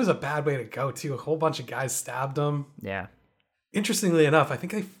 It was a bad way to go too. A whole bunch of guys stabbed him. Yeah. Interestingly enough, I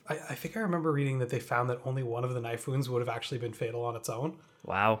think I remember reading that they found that only one of the knife wounds would have actually been fatal on its own.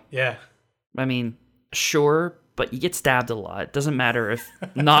 Wow. Yeah. I mean, sure, but you get stabbed a lot. It doesn't matter if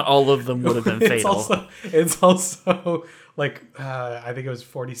not all of them would have been fatal. It's also like, I think it was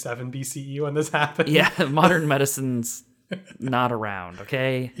 47 BCE when this happened. Yeah, modern medicine's not around,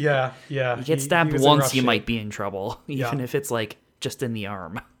 okay? Yeah. You get stabbed once, you might be in trouble, even if it's like just in the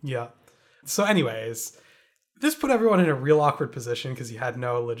arm. Yeah. So anyways, this put everyone in a real awkward position because he had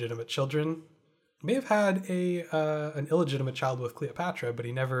no legitimate children. He may have had an illegitimate child with Cleopatra, but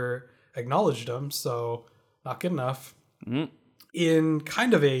he never acknowledged him, so not good enough. In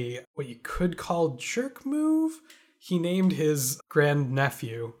kind of what you could call jerk move, he named his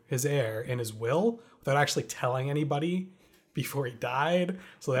grandnephew, his heir, in his will without actually telling anybody before he died.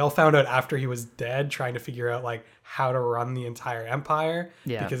 So they all found out after he was dead, trying to figure out like how to run the entire empire.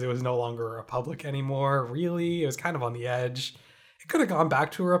 Yeah. Because it was no longer a republic anymore. Really, it was kind of on the edge. It could have gone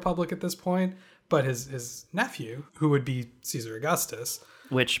back to a republic at this point, but his nephew, who would be Caesar Augustus,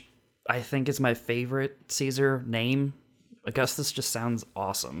 which I think is my favorite Caesar name. Augustus just sounds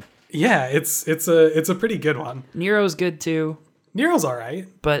awesome. Yeah, it's a pretty good one. Nero's good too. Nero's all right,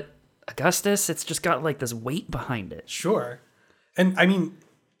 but Augustus, it's just got like this weight behind it. Sure. And I mean,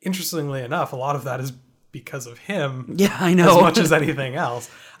 interestingly enough, a lot of that is because of him. Yeah, I know. As much as anything else.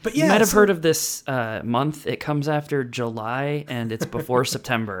 But yeah, you might have heard of this month. It comes after July and it's before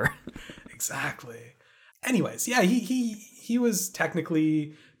September. Exactly. Anyways, yeah, he was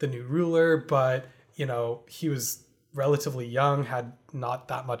technically the new ruler, but he was relatively young, had not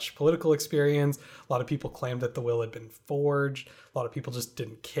that much political experience. A lot of people claimed that the will had been forged. A lot of people just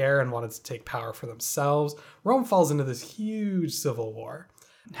didn't care and wanted to take power for themselves. Rome falls into this huge civil war.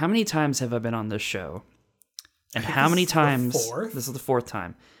 How many times have I been on this show? And how many times? This is the fourth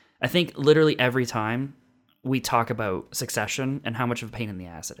time. I think literally every time we talk about Succession and how much of a pain in the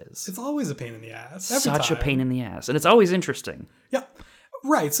ass it is. It's always a pain in the ass. Such a pain in the ass. And it's always interesting. Yeah.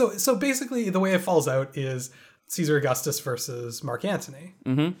 Right. So basically the way it falls out is Caesar Augustus versus Mark Antony,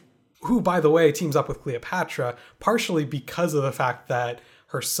 who, by the way, teams up with Cleopatra, partially because of the fact that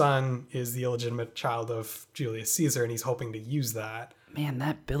her son is the illegitimate child of Julius Caesar, and he's hoping to use that. Man,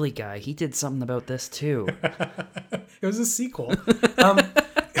 that Billy guy, he did something about this too. It was a sequel.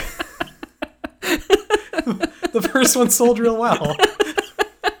 The first one sold real well.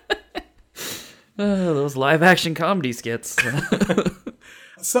 Those live action comedy skits.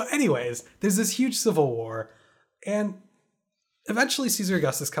 So anyways, there's this huge civil war, and eventually Caesar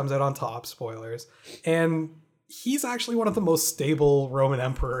Augustus comes out on top, spoilers, and he's actually one of the most stable Roman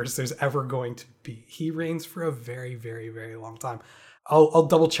emperors there's ever going to be. He reigns for a very, very, very long time. I'll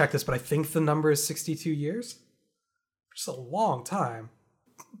double check this, but I think the number is 62 years. Just a long time.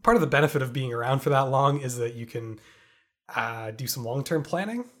 Part of the benefit of being around for that long is that you can do some long-term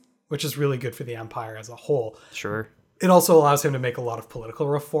planning, which is really good for the empire as a whole. Sure. It also allows him to make a lot of political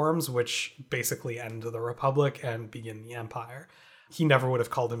reforms, which basically end the Republic and begin the Empire. He never would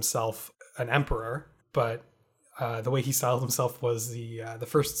have called himself an emperor, but the way he styled himself was the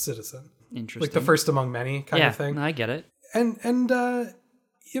first citizen. Interesting. Like the first among many kind of thing. Yeah, I get it. And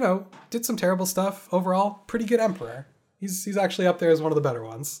did some terrible stuff. Overall, pretty good emperor. He's actually up there as one of the better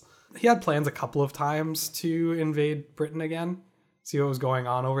ones. he had plans a couple of times to invade Britain again, see what was going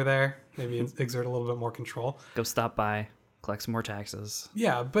on over there, maybe exert a little bit more control. Go stop by, collect some more taxes.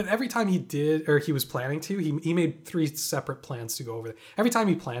 Yeah, but every time he did, or he was planning to, he made 3 separate plans to go over there. Every time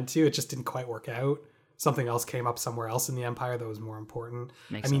he planned to, it just didn't quite work out. Something else came up somewhere else in the empire that was more important.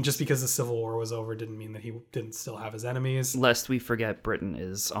 Makes I mean, sense. just because the Civil War was over didn't mean that he didn't still have his enemies. Lest we forget, Britain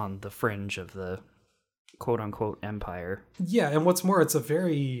is on the fringe of the quote-unquote empire. Yeah, and what's more, it's a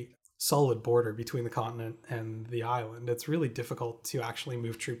very solid border between the continent and the island. It's really difficult to actually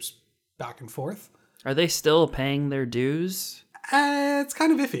move troops back and forth. Are they still paying their dues? It's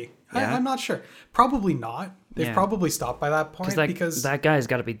kind of iffy. Yeah? I'm not sure. Probably not. They've Yeah. probably stopped by that point because that guy's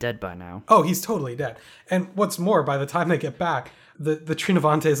got to be dead by now. oh, he's totally dead. And what's more, by the time they get back, the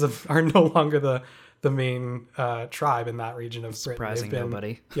Trinovantes are no longer the main tribe in that region of Britain. Surprising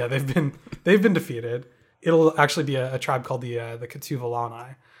nobody. Yeah, they've been defeated. It'll actually be a tribe called the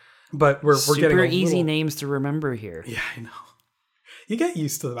Catuvellauni. But we're Super getting easy names to remember here. Yeah, I know. You get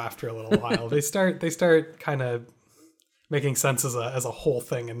used to them after a little while. They start kind of making sense as a whole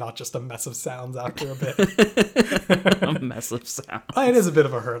thing and not just a mess of sounds after a bit. A mess of sound. It is a bit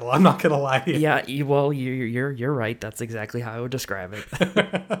of a hurdle. I'm not gonna lie to you. Yeah, you're right. That's exactly how I would describe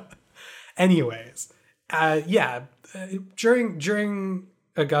it. Anyways, during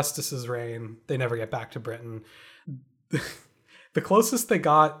Augustus's reign, they never get back to Britain. The closest they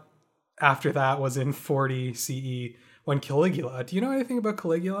got after that was in 40 CE when Caligula. Do you know anything about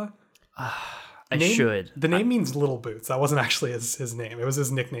Caligula? I should. The name means little boots. That wasn't actually his name. It was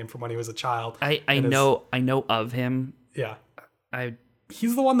his nickname from when he was a child. I know of him. Yeah. I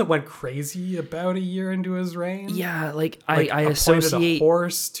He's the one that went crazy about a year into his reign. yeah, like Like, I appointed associate a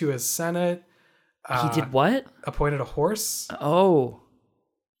horse to his senate. he did what? Appointed a horse. Oh.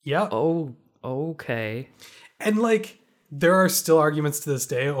 Yeah. Oh, okay. And like there are still arguments to this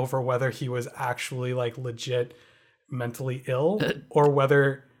day over whether he was actually like legit mentally ill or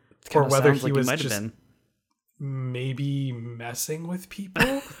whether Sounds he like was might just have been. maybe messing with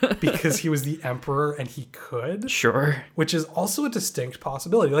people because he was the emperor and he could, Sure. which is also a distinct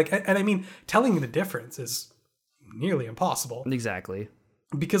possibility. Like, and I mean, telling the difference is nearly impossible Exactly.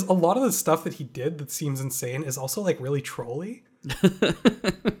 because a lot of the stuff that he did that seems insane is also like really trolly.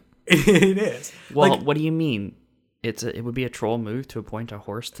 It is. Well, Like, what do you mean? It would be a troll move to appoint a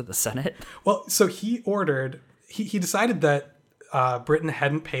horse to the Senate? well, so he decided that Britain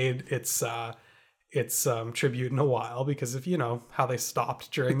hadn't paid its tribute in a while because of, you know, how they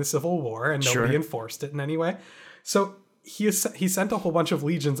stopped during the Civil War and nobody Sure. enforced it in any way. So he sent a whole bunch of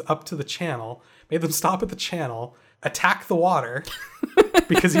legions up to the Channel, made them stop at the Channel, attack the water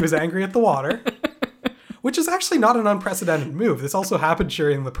because he was angry at the water, which is actually not an unprecedented move. This also happened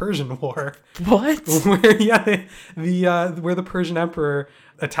during the Persian War. What? Where where the Persian emperor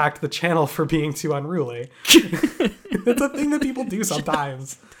attacked the Channel for being too unruly. It's a thing that people do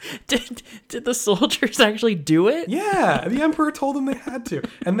sometimes. Did the soldiers actually do it? Yeah, the emperor told them they had to,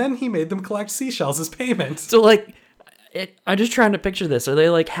 and then he made them collect seashells as payment. So like I'm just trying to picture this. Are they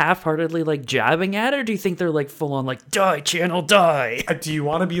like half-heartedly like jabbing at it, or do you think they're like full on like die Channel die? Do you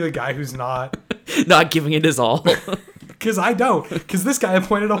want to be the guy who's not? Not giving it his all. Because I don't. Because this guy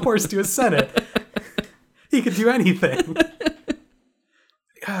appointed a horse to his senate. He could do anything.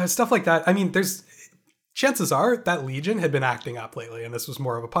 Stuff like that. I mean, chances are that legion had been acting up lately, and this was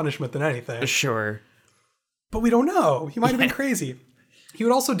more of a punishment than anything. Sure. But we don't know. He might have been crazy. He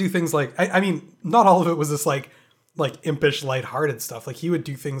would also do things like, I mean, not all of it was this like impish, lighthearted stuff. Like he would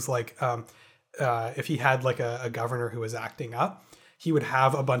do things like, if he had like a governor who was acting up, he would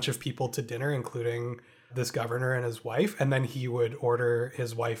have a bunch of people to dinner, including this governor and his wife, and then he would order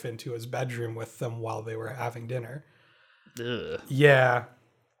his wife into his bedroom with them while they were having dinner. Ugh. Yeah.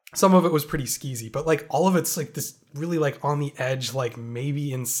 Some of it was pretty skeezy, but like all of it's like this really like on the edge, like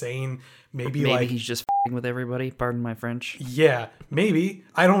maybe insane, maybe like he's just f***ing with everybody. Pardon my French. yeah, maybe.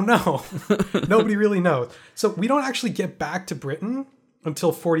 I don't know. Nobody really knows. So we don't actually get back to Britain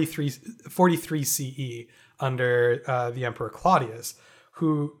until 43 CE under the Emperor Claudius,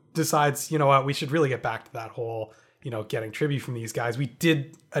 who decides, you know what, we should really get back to that whole, you know, getting tribute from these guys. We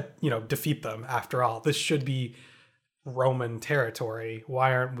did, defeat them after all. This should be Roman territory.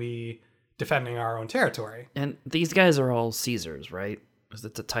 Why aren't we defending our own territory? And these guys are all Caesars, right? Is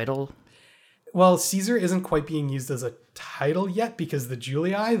it the title? Well, Caesar isn't quite being used as a title yet because the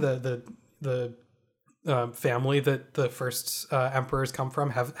Julii, the family that the first emperors come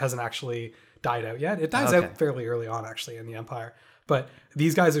from, hasn't actually died out yet. It dies out fairly early on, actually, in the empire. But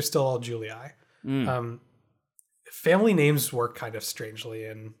these guys are still all Julii. Family names work kind of strangely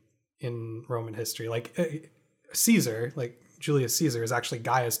in Roman history. Like Caesar, like Julius Caesar is actually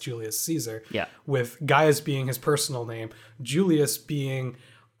Gaius Julius Caesar. Yeah. With Gaius being his personal name, Julius being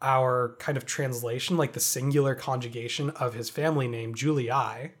our kind of translation, like the singular conjugation of his family name,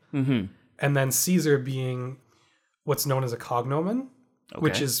 Julii, and then Caesar being what's known as a cognomen,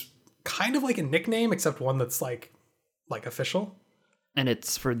 which is kind of like a nickname, except one that's like official. And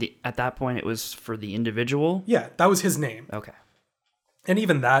it's at that point, it was for the individual? Yeah, that was his name. Okay. And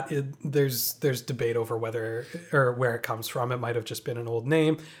even that, there's debate over whether or where it comes from. It might have just been an old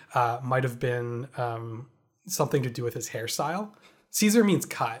name, might have been something to do with his hairstyle. Caesar means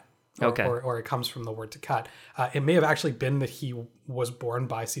cut, or it comes from the word to cut. It may have actually been that he was born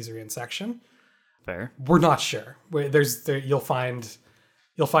by Caesarean section. Fair. We're not sure. You'll find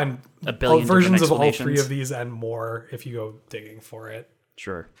a billion versions of all three of these and more if you go digging for it.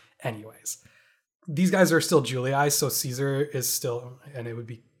 Sure. Anyways, these guys are still Julii, so Caesar is still, and it would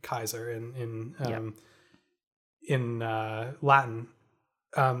be Kaiser in Latin.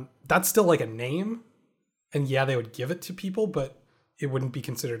 That's still like a name, and yeah, they would give it to people, but it wouldn't be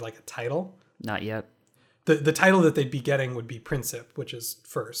considered like a title. Not yet. The title that they'd be getting would be Princip, which is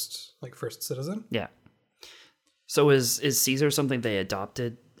first citizen. Yeah. So is Caesar something they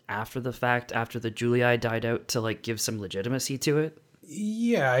adopted after the fact, after the Julii died out, to like give some legitimacy to it?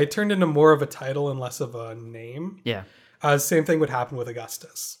 Yeah, it turned into more of a title and less of a name. Yeah. Same thing would happen with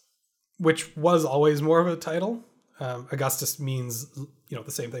Augustus, which was always more of a title. Augustus means,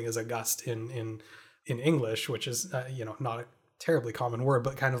 the same thing as August in English, which is, not a terribly common word,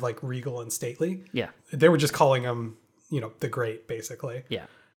 but kind of like regal and stately. Yeah. They were just calling him, the great, basically. Yeah.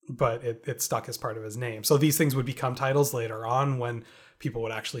 But it stuck as part of his name. So these things would become titles later on when people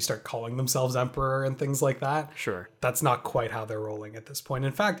would actually start calling themselves emperor and things like that. Sure. That's not quite how they're rolling at this point.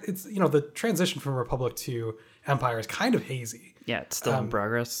 In fact, it's, the transition from republic to empire is kind of hazy. Yeah, it's still in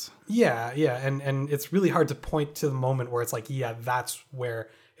progress. Yeah. And it's really hard to point to the moment where it's like, yeah, that's where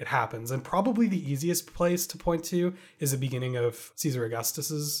it happens. And probably the easiest place to point to is the beginning of Caesar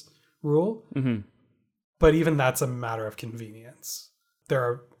Augustus's rule. Mm-hmm. But even that's a matter of convenience. There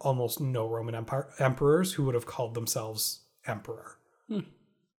are almost no Roman emperors who would have called themselves emperor.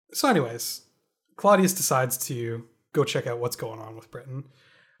 So anyways, Claudius decides to go check out what's going on with Britain.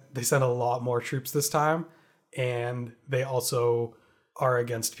 They send a lot more troops this time, and they also are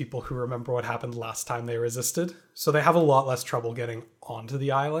against people who remember what happened last time they resisted. So they have a lot less trouble getting onto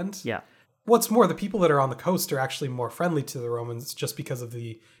the island. Yeah. What's more, the people that are on the coast are actually more friendly to the Romans just because of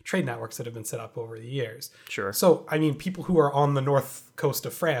the trade networks that have been set up over the years. Sure. So, people who are on the north coast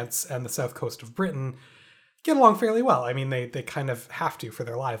of France and the south coast of Britain get along fairly well. They kind of have to for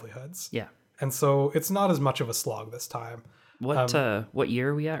their livelihoods. Yeah. And so it's not as much of a slog this time. What year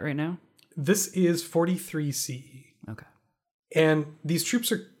are we at right now? This is 43 CE. Okay. And these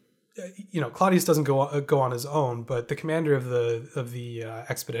troops are, Claudius doesn't go on his own, but the commander of the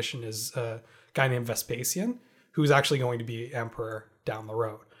expedition is a guy named Vespasian, who's actually going to be emperor down the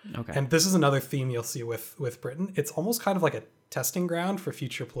road. Okay. And this is another theme you'll see with Britain. It's almost kind of like a testing ground for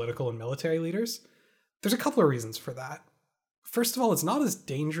future political and military leaders. There's a couple of reasons for that. First of all, it's not as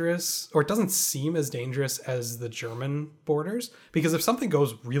dangerous, or it doesn't seem as dangerous as the German borders, because if something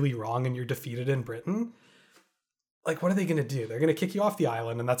goes really wrong and you're defeated in Britain, like, what are they going to do? They're going to kick you off the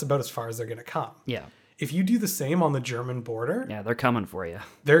island, and that's about as far as they're going to come. Yeah. If you do the same on the German border, yeah, they're coming for you.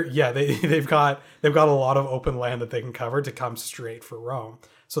 They've got a lot of open land that they can cover to come straight for Rome.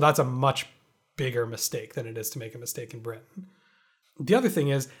 So that's a much bigger mistake than it is to make a mistake in Britain. The other thing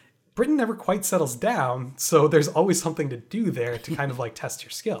is, Britain never quite settles down, so there's always something to do there to kind of like test your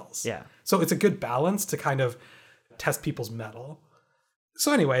skills. Yeah. So it's a good balance to kind of test people's mettle.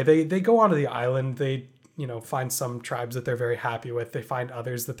 So anyway, they go onto the island. They, find some tribes that they're very happy with. They find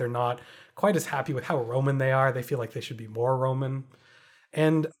others that they're not quite as happy with how Roman they are. They feel like they should be more Roman.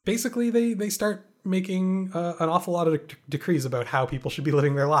 And basically they start making an awful lot of decrees about how people should be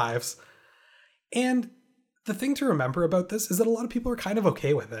living their lives. And the thing to remember about this is that a lot of people are kind of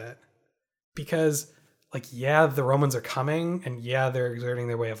okay with it, because the Romans are coming and they're exerting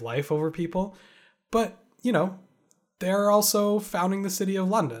their way of life over people, but they're also founding the city of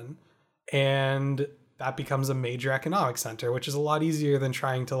London, and that becomes a major economic center, which is a lot easier than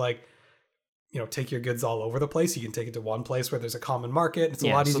trying to take your goods all over the place. You can take it to one place where there's a common market. It's a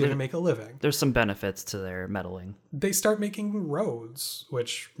lot easier to make a living. There's some benefits to their meddling. They start making roads,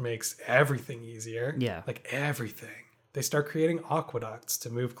 which makes everything easier. Yeah. Like everything. They start creating aqueducts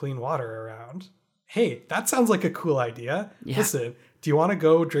to move clean water around. Hey, that sounds like a cool idea. Yeah. Listen, do you want to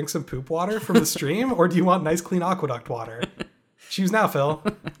go drink some poop water from the stream, or do you want nice clean aqueduct water? Choose now, Phil.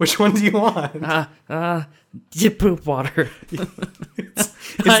 Which one do you want? You poop water.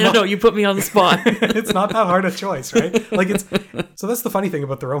 I don't know. You put me on the spot. It's not that hard a choice, right? Like so that's the funny thing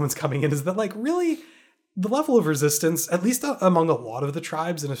about the Romans coming in is that like really the level of resistance, at least among a lot of the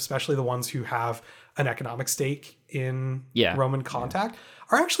tribes, and especially the ones who have an economic stake in Roman contact,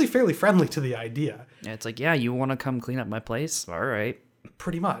 are actually fairly friendly to the idea. Yeah, it's like, yeah, you want to come clean up my place? All right.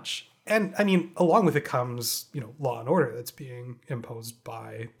 Pretty much. And I mean, along with it comes, law and order that's being imposed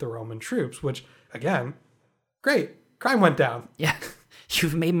by the Roman troops, which, again, great. Crime went down. Yeah.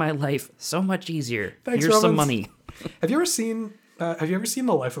 You've made my life so much easier. Thanks, Here's Romans. some money. Have you ever seen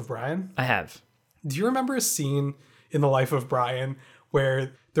The Life of Brian? I have. Do you remember a scene in The Life of Brian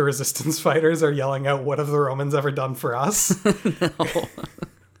where the resistance fighters are yelling out, "What have the Romans ever done for us?" No.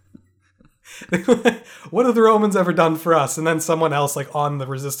 What have the Romans ever done for us? And then someone else like on the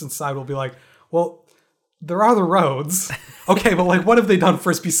resistance side will be like, well, there are the roads. Okay, but like what have they done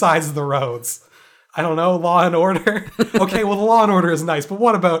for us besides the roads? I don't know, law and order. Okay, well the law and order is nice, but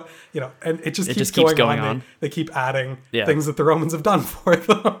what about, and it just keeps going on. They keep adding things that the Romans have done for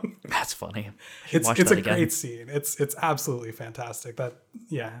them. That's funny. It's a great scene. It's absolutely fantastic. That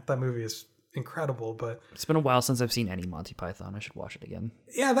movie is incredible, but it's been a while since I've seen any Monty Python. I should watch it again.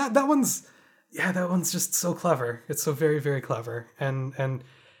 Yeah, that one's just so clever. It's so very, very clever. And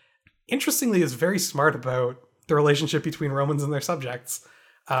interestingly is very smart about the relationship between Romans and their subjects.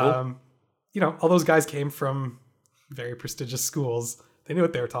 Cool. All those guys came from very prestigious schools. They knew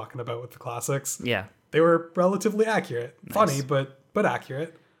what they were talking about with the classics. Yeah. They were relatively accurate. Nice. Funny, but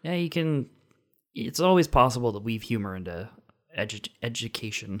accurate. Yeah, it's always possible to weave humor into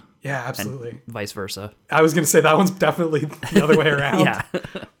education. Yeah, absolutely. And vice versa. I was going to say that one's definitely the other way around. Yeah.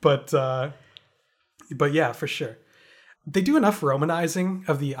 But yeah, for sure. They do enough Romanizing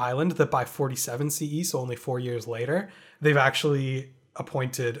of the island that by 47 CE, so only 4 years later, they've actually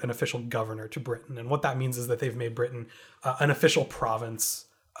appointed an official governor to Britain. And what that means is that they've made Britain an official province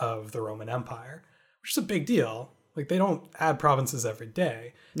of the Roman Empire, which is a big deal. Like they don't add provinces every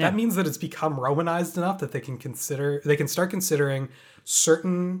day. Yeah. That means that it's become Romanized enough that they can start considering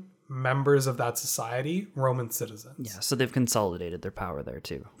certain members of that society Roman citizens. Yeah, so they've consolidated their power there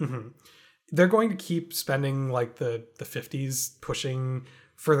too. Mm-hmm. They're going to keep spending like the 50s pushing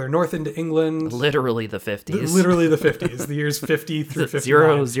further north into England. Literally the 50s. Literally the 50s. The years 50 through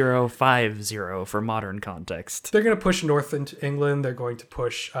 59. 0050 for modern context. They're going to push north into England. They're going to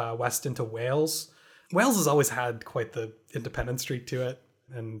push west into Wales. Wales has always had quite the independent streak to it.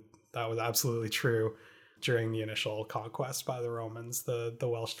 And that was absolutely true during the initial conquest by the Romans. The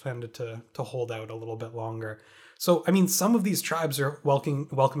Welsh tended to hold out a little bit longer. So, I mean, some of these tribes are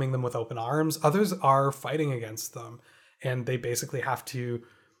welcoming them with open arms. Others are fighting against them. And they basically have to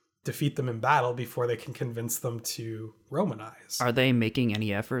defeat them in battle before they can convince them to Romanize. Are they making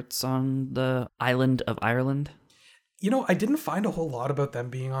any efforts on the island of Ireland? I didn't find a whole lot about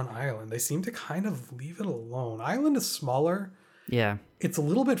them being on Ireland. They seem to kind of leave it alone. Ireland is smaller. Yeah. It's a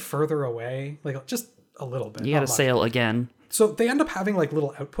little bit further away, like just a little bit. You got to sail again. So they end up having like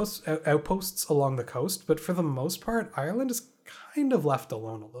little outposts along the coast, but for the most part, Ireland is kind of left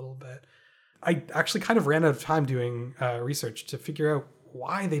alone a little bit. I actually kind of ran out of time doing research to figure out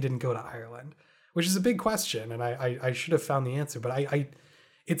why they didn't go to Ireland, which is a big question, and I should have found the answer. But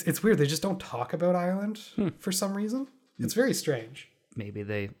it's weird. They just don't talk about Ireland for some reason. It's very strange. Maybe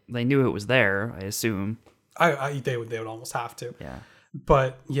they knew it was there, I assume. They would almost have to. Yeah.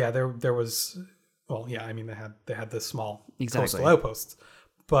 But yeah, there was. Well, yeah, I mean they had the small coastal outposts,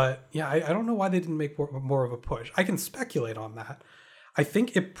 but yeah, I don't know why they didn't make more of a push. I can speculate on that. I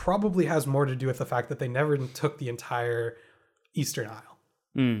think it probably has more to do with the fact that they never took the entire Eastern Isle.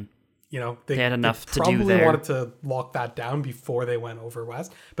 Mm. They had enough to do there. Probably wanted to lock that down before they went over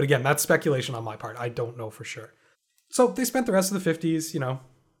west. But again, that's speculation on my part. I don't know for sure. So they spent the rest of the 50s,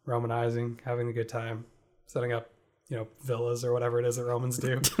 Romanizing, having a good time, setting up villas or whatever it is that Romans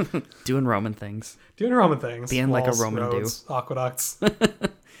do. Doing Roman things. Being walls, like a Roman roads, aqueducts.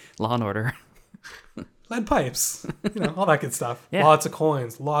 Law and order. Lead pipes. All that good stuff. Yeah. Lots of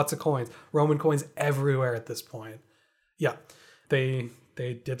coins. Roman coins everywhere at this point. Yeah. They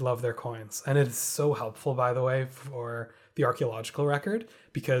did love their coins. And it's so helpful, by the way, for the archaeological record,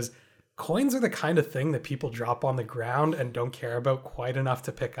 because coins are the kind of thing that people drop on the ground and don't care about quite enough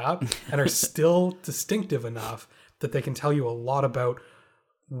to pick up and are still distinctive enough that they can tell you a lot about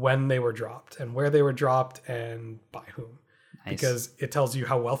when they were dropped and where they were dropped and by whom. Nice. Because it tells you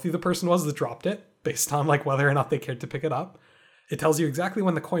how wealthy the person was that dropped it based on like whether or not they cared to pick it up. It tells you exactly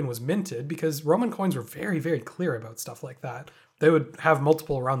when the coin was minted because Roman coins were very, very clear about stuff like that. They would have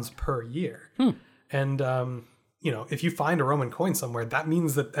multiple runs per year. And, if you find a Roman coin somewhere, that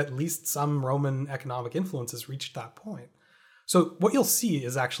means that at least some Roman economic influence has reached that point. So what you'll see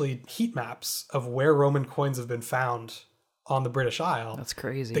is actually heat maps of where Roman coins have been found on the British Isle. That's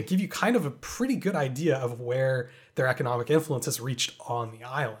crazy. That give you kind of a pretty good idea of where their economic influence has reached on the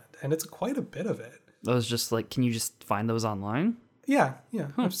island. And it's quite a bit of it. Those just like, can you just find those online? Yeah.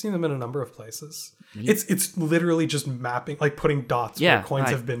 I've seen them in a number of places. It's literally just mapping, like putting dots where coins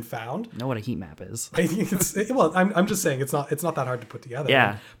have been found. Know what a heat map is. I think I'm just saying it's not that hard to put together.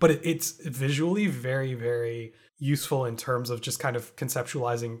 Yeah. But it's visually very, very useful in terms of just kind of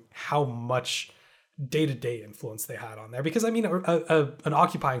conceptualizing how much day-to-day influence they had on there. Because I mean, an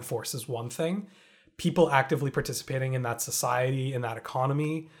occupying force is one thing. People actively participating in that society, in that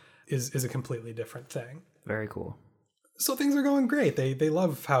economy is a completely different thing. Very cool. So things are going great. They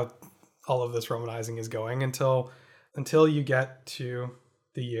love how all of this Romanizing is going until you get to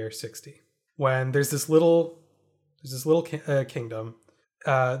the year 60, when there's this little kingdom.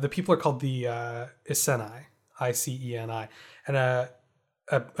 The people are called the Iceni, Iceni, and a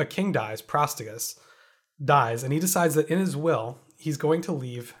king dies. Prostigus dies, and he decides that in his will he's going to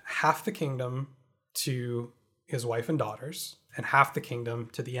leave half the kingdom to his wife and daughters and half the kingdom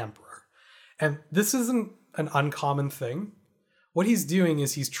to the emperor. And this isn't an uncommon thing. What he's doing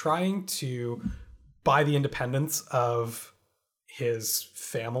is he's trying to buy the independence of his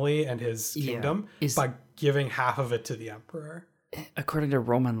family and his kingdom by giving half of it to the emperor. According to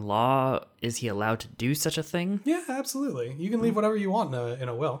Roman law, is he allowed to do such a thing? Yeah, absolutely. You can leave whatever you want in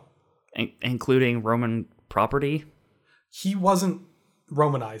a will. Including Roman property? He wasn't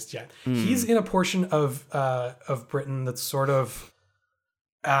Romanized yet. He's in a portion of Britain that's sort of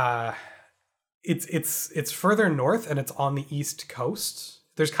it's further north, and it's on the east coast.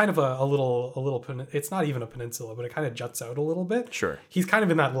 There's kind of a little it's not even a peninsula, but it kind of juts out a little bit. Sure. He's kind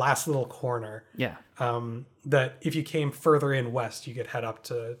of in that last little corner. Yeah. That if you came further in west, you could head up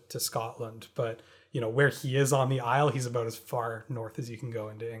to Scotland. But where he is on the Isle, he's about as far north as you can go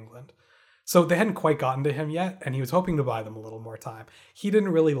into England. So they hadn't quite gotten to him yet, and he was hoping to buy them a little more time. He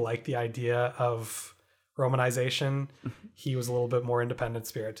didn't really like the idea of Romanization. He was a little bit more independent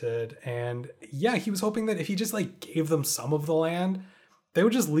spirited, and yeah, he was hoping that if he just gave them some of the land, they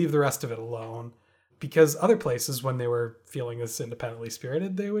would just leave the rest of it alone, because other places, when they were feeling this independently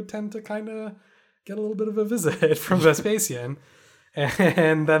spirited, they would tend to kind of get a little bit of a visit from Vespasian,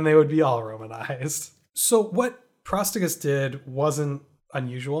 and then they would be all Romanized. So what Prostigus did wasn't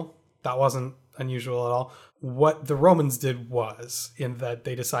unusual. That wasn't unusual at all. What the Romans did was, in that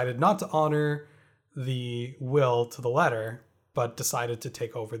they decided not to honor the will to the letter, but decided to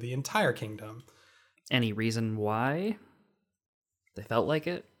take over the entire kingdom. Any reason why they felt like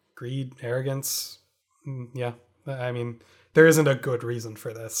it? Greed, arrogance. Yeah. I mean, there isn't a good reason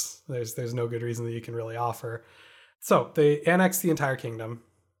for this. There's no good reason that you can really offer. So they annexed the entire kingdom,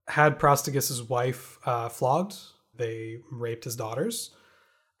 had Prostigus's wife flogged. They raped his daughters.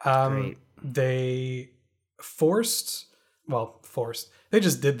 Great. They they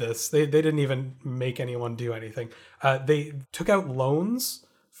just did this. They didn't even make anyone do anything. They took out loans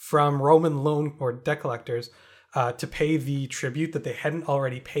from Roman loan or debt collectors to pay the tribute that they hadn't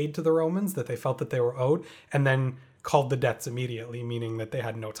already paid to the Romans, that they felt that they were owed, and then called the debts immediately, meaning that they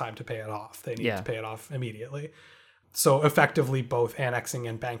had no time to pay it off. They needed to pay it off immediately. So effectively both annexing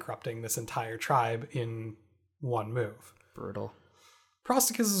and bankrupting this entire tribe in one move. Brutal.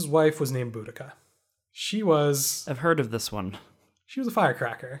 Prosticus's wife was named Boudica. I've heard of this one. She was a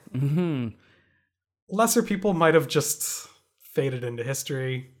firecracker. Mm-hmm. Lesser people might have just faded into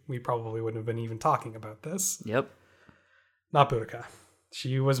history. We probably wouldn't have been even talking about this. Yep. Not Boudica.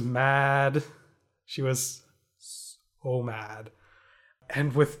 She was mad. She was so mad.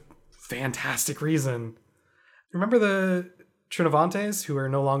 And with fantastic reason. Remember the Trinovantes, who are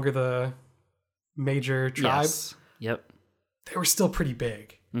no longer the major tribe? Yes. Yep. They were still pretty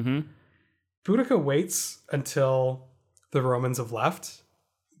big. Mm-hmm. Boudica waits until the Romans have left,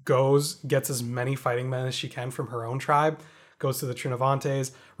 gets as many fighting men as she can from her own tribe, goes to the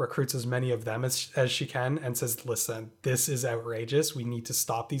Trinovantes, recruits as many of them as she can, and says, listen, this is outrageous. We need to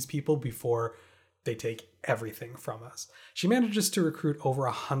stop these people before they take everything from us. She manages to recruit over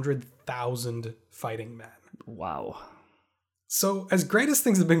 100,000 fighting men. Wow. So as great as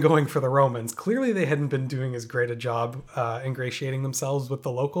things have been going for the Romans, clearly they hadn't been doing as great a job ingratiating themselves with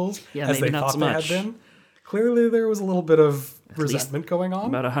the locals as they thought they had been. Clearly there was a little bit of resentment going on.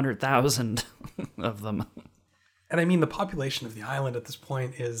 About 100,000 of them. And I mean, the population of the island at this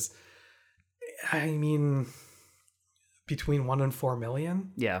point is, between 1 and 4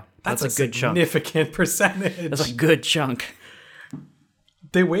 million. Yeah, that's a good chunk. Significant percentage. That's a good chunk.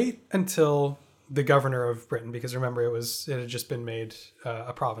 They wait until the governor of Britain, because remember it had just been made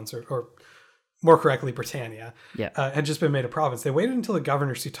a province, or more correctly, Britannia, Yeah. had just been made a province. They waited until the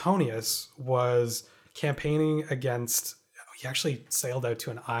governor Suetonius was campaigning against, he actually sailed out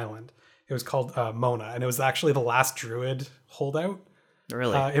to an island. It was called Mona, and it was actually the last Druid holdout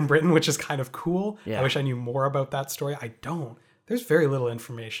Really? in Britain, which is kind of cool. Yeah. I wish I knew more about that story. I don't. There's very little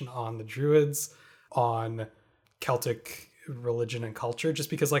information on the Druids, on Celtic religion and culture, just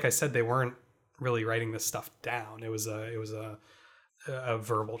because, like I said, they weren't really writing this stuff down. It was a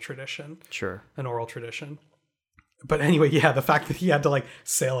verbal tradition, Sure. an oral tradition. But anyway, yeah, the fact that he had to like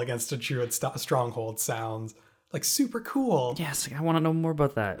sail against a Druid stronghold sounds like super cool. Yes, I want to know more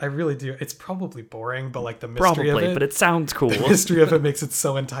about that. I really do. It's probably boring, but like the mystery Probably, of it, but it sounds cool. the mystery of it makes it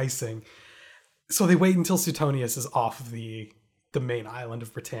so enticing. So they wait until Suetonius is off of the main island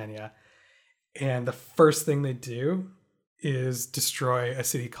of Britannia, and the first thing they do is destroy a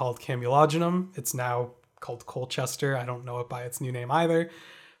city called Camulogenum. It's now called Colchester. I don't know it by its new name either.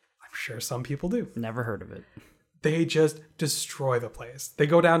 I'm sure some people do. Never heard of it. They just destroy the place. They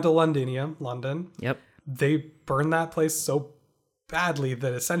go down to Londinium, London. Yep. They burn that place so badly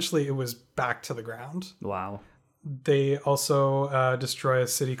that essentially it was back to the ground. Wow. They also destroy a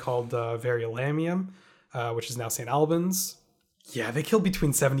city called Verulamium, which is now St. Albans. Yeah, they killed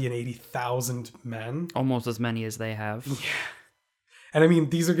between 70 and 80,000 men. Almost as many as they have. And I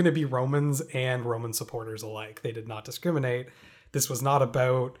mean, these are going to be Romans and Roman supporters alike. They did not discriminate. This was not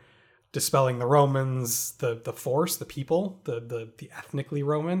about dispelling the Romans, the force, the people, the ethnically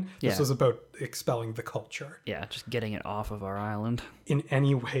Roman. This was about expelling the culture. Yeah, just getting it off of our island. In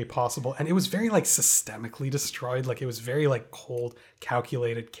any way possible. And it was very like systemically destroyed. Like it was very like cold,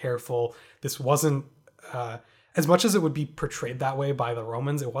 calculated, careful. This wasn't as much as it would be portrayed that way by the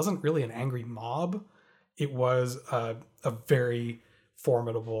Romans, it wasn't really an angry mob. It was a very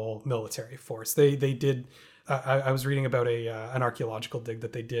formidable military force. They did I was reading about an archaeological dig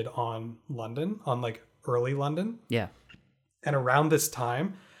that they did on London, on like early London. Yeah. And around this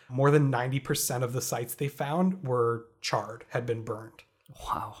time, more than 90% of the sites they found were charred, had been burned.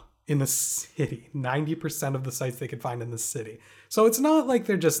 Wow. In the city. 90% of the sites they could find in the city. So it's not like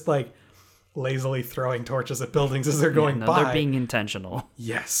they're just like lazily throwing torches at buildings as they're going by. They're being intentional.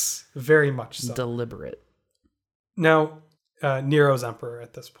 Yes, very much so. Deliberate. Now, Nero's emperor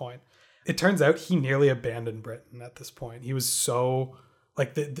at this point. It turns out he nearly abandoned Britain at this point. He was so,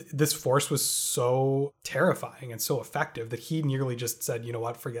 like, this force was so terrifying and so effective that he nearly just said, you know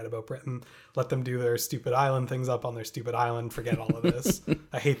what, forget about Britain. Let them do their stupid island things up on their stupid island. Forget all of this.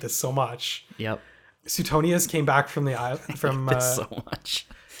 I hate this so much. Yep. Suetonius came back from the island. From this so much.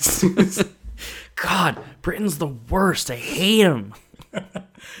 God, Britain's the worst. I hate him.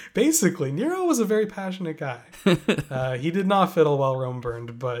 Basically, Nero was a very passionate guy. He did not fiddle while Rome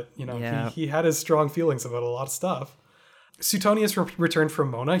burned, but you know he had his strong feelings about a lot of stuff. Suetonius returned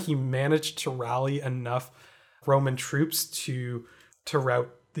from Mona. He managed to rally enough Roman troops to rout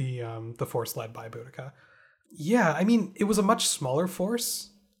the force led by Boudica. Yeah, I mean it was a much smaller force,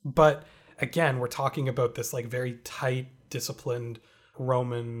 but again, we're talking about this like very tight, disciplined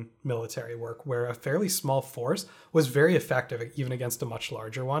Roman military work where a fairly small force was very effective even against a much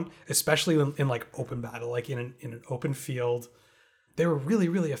larger one, especially in like open battle, like in an open field. They were really,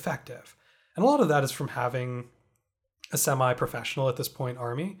 really effective. And a lot of that is from having a semi-professional at this point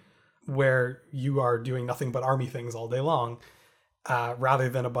army where you are doing nothing but army things all day long, rather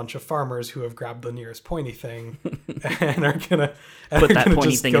than a bunch of farmers who have grabbed the nearest pointy thing and are gonna put that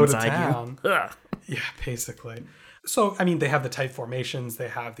pointy thing inside you. Yeah, basically. So, I mean, they have the tight formations. They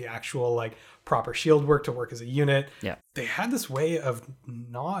have the actual, like, proper shield work to work as a unit. Yeah. They had this way of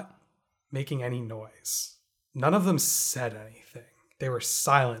not making any noise. None of them said anything. They were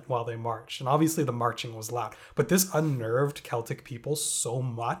silent while they marched. And obviously the marching was loud. But this unnerved Celtic people so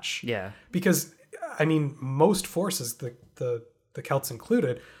much. Yeah. Because, I mean, most forces, the Celts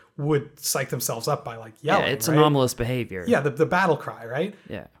included, would psych themselves up by, like, yelling. Yeah, it's right? anomalous behavior. Yeah, the battle cry, right?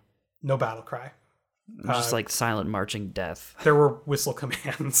 Yeah. No battle cry. Just like silent marching death. There were whistle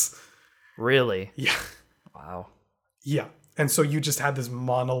commands. Really? Yeah. Wow. Yeah. And so you just had this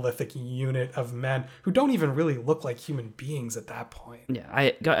monolithic unit of men who don't even really look like human beings at that point.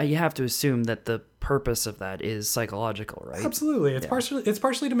 Yeah, you have to assume that the purpose of that is psychological, right? Absolutely. It's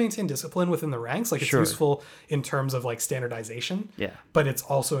partially to maintain discipline within the ranks. Like it's useful in terms of like standardization. Yeah. But it's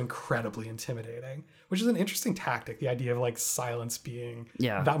also incredibly intimidating, which is an interesting tactic. The idea of like silence being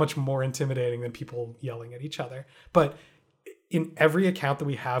that much more intimidating than people yelling at each other. But in every account that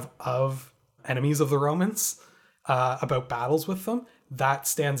we have of enemies of the Romans, about battles with them, that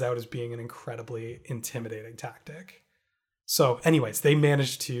stands out as being an incredibly intimidating tactic. So anyways, they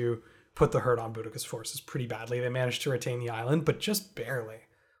managed to put the hurt on Boudica's forces pretty badly. They managed to retain the island, but just barely.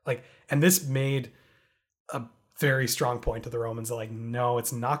 Like, and this made a very strong point to the Romans that, like, no,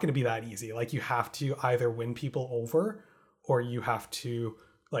 it's not going to be that easy. Like, you have to either win people over or you have to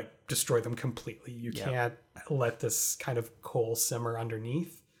like destroy them completely. You can't let this kind of coal simmer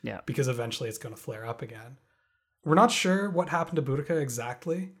underneath, because eventually it's going to flare up again. We're not sure what happened to Boudica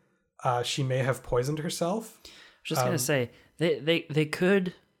exactly. She may have poisoned herself. I was just going to say, they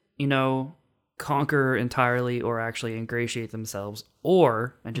could, conquer entirely or actually ingratiate themselves,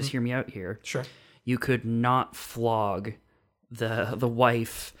 or, and just hear me out here, Sure. you could not flog the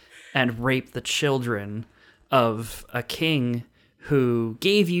wife and rape the children of a king who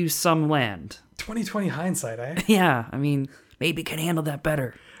gave you some land. 2020 hindsight, eh? Yeah, I mean, maybe could handle that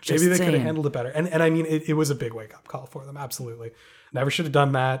better. Maybe they could have handled it better. And I mean, it was a big wake-up call for them, absolutely. Never should have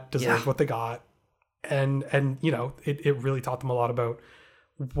done that, deserved what they got. And it really taught them a lot about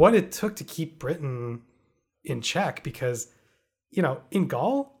what it took to keep Britain in check, because, in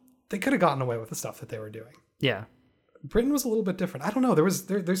Gaul, they could have gotten away with the stuff that they were doing. Yeah. Britain was a little bit different. I don't know.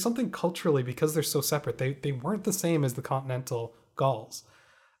 There's something culturally, because they're so separate. They weren't the same as the continental Gauls,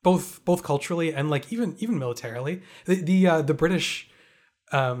 both culturally and like even militarily. The British,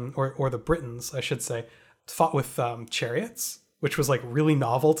 or the Britons, I should say, fought with chariots, which was like really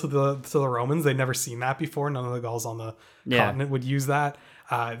novel to the Romans. They'd never seen that before. None of the Gauls on the continent would use that.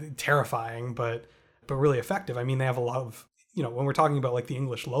 Terrifying, but really effective. I mean, they have a lot of, when we're talking about like the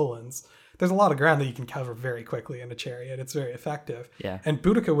English lowlands, there's a lot of ground that you can cover very quickly in a chariot. It's very effective. Yeah. And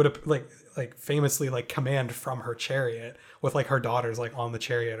Boudica would have like famously like command from her chariot with like her daughters like on the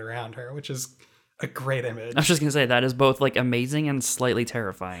chariot around her, which is a great image. I was just going to say, that is both like amazing and slightly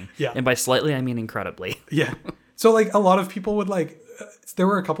terrifying. Yeah. And by slightly, I mean incredibly. Yeah. So like a lot of people would like, there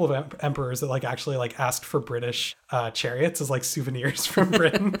were a couple of emperors that like actually like asked for British chariots as like souvenirs from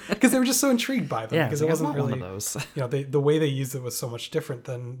Britain, because they were just so intrigued by them. Yeah, because it wasn't really one of those. The way they used it was so much different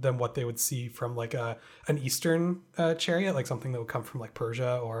than what they would see from like an Eastern chariot, like something that would come from like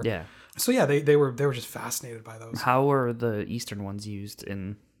Persia or So yeah, they were just fascinated by those. How were the Eastern ones used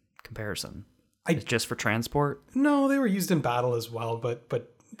in comparison? It's just for transport? No, they were used in battle as well, but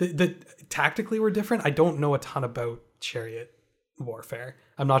the tactically were different. I don't know a ton about chariot warfare.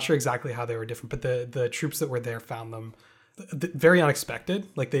 I'm not sure exactly how they were different, but the troops that were there found them very unexpected.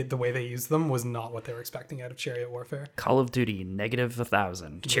 Like the way they used them was not what they were expecting out of chariot warfare. Call of Duty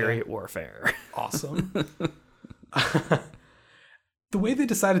 -1,000 chariot warfare. Awesome. The way they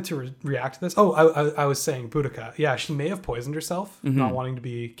decided to react to this. Oh, I was saying Boudica. Yeah, she may have poisoned herself, not wanting to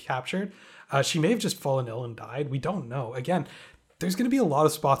be captured. She may have just fallen ill and died. We don't know. Again, there's going to be a lot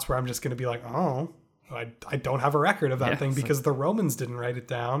of spots where I'm just going to be like, oh, I don't have a record of that thing because the Romans didn't write it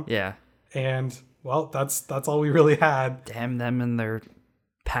down. Yeah. And well, that's all we really had. Damn them and their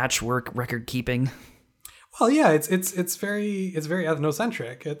patchwork record keeping. Well, yeah, it's very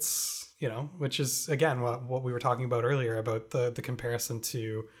ethnocentric. It's, which is again what we were talking about earlier about the comparison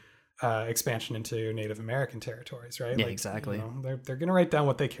to expansion into Native American territories, right? Yeah, exactly. They're going to write down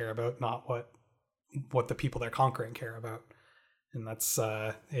what they care about, not what the people they're conquering care about. And that's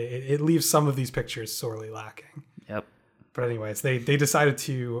it leaves some of these pictures sorely lacking. Yep. But anyways, they decided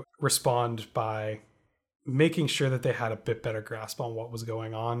to respond by making sure that they had a bit better grasp on what was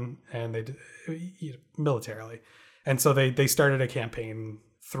going on, and they did, militarily. And so they started a campaign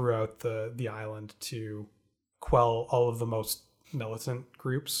throughout the island to quell all of the most militant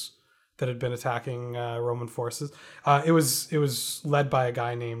groups that had been attacking Roman forces. It was led by a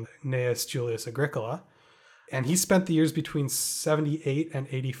guy named Gnaeus Julius Agricola. And he spent the years between 78 and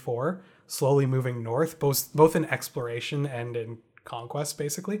 84 slowly moving north, both in exploration and in conquest,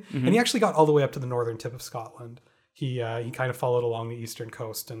 basically. Mm-hmm. And he actually got all the way up to the northern tip of Scotland. He kind of followed along the eastern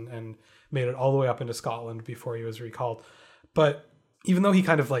coast and made it all the way up into Scotland before he was recalled. But even though he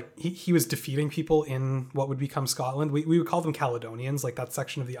kind of like, he was defeating people in what would become Scotland, we would call them Caledonians. Like that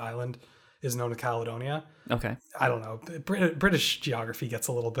section of the island is known as Caledonia. Okay. I don't know. British geography gets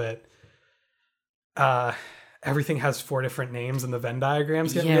a little bit... everything has 4 different names and the Venn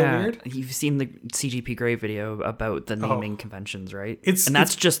diagrams get real weird. You've seen the CGP Grey video about the naming conventions, right?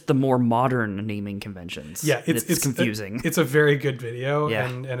 That's just the more modern naming conventions. Yeah, it's confusing. It's a very good video,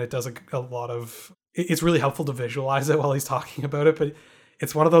 and it does a lot of... It's really helpful to visualize it while he's talking about it, but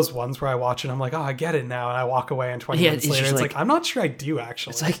it's one of those ones where I watch it and I'm like, oh, I get it now, and I walk away and 20 minutes later, it's like, I'm not sure I do,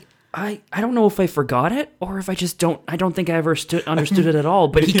 actually. It's like, I don't know if I forgot it or if I don't think I ever understood it at all,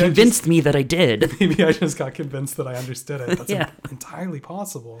 but he convinced me that I did. Maybe I just got convinced that I understood it. That's entirely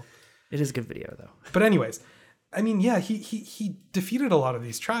possible. It is a good video though. But anyways, I mean, yeah, he defeated a lot of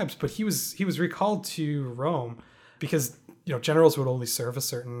these tribes, but he was recalled to Rome because, generals would only serve a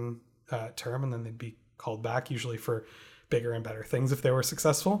certain term and then they'd be called back usually for bigger and better things if they were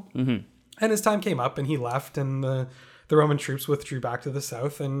successful. Mm-hmm. And his time came up and he left, and the Roman troops withdrew back to the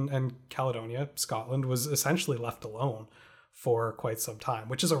south, and Caledonia, Scotland, was essentially left alone for quite some time,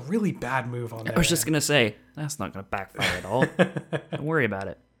 which is a really bad move on their I was just end. going to say, that's not going to backfire at all. Don't worry about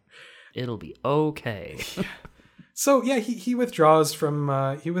it. It'll be okay. So yeah, he withdraws from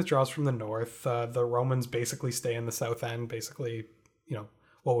the north. The Romans basically stay in the south end, basically,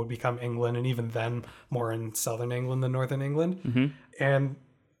 what would become England, and even then more in southern England than northern England. Mm-hmm. And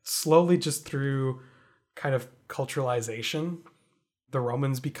slowly, just through kind of culturalization, the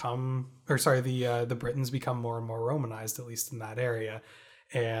Britons become more and more Romanized, at least in that area.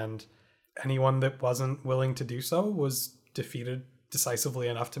 And anyone that wasn't willing to do so was defeated decisively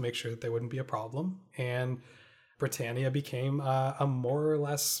enough to make sure that they wouldn't be a problem. And Britannia became a more or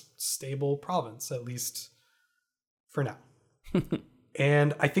less stable province, at least for now.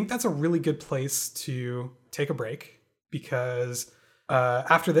 And I think that's a really good place to take a break, because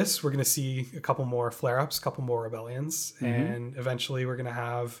after this, we're going to see a couple more flare-ups, a couple more rebellions, and eventually we're going to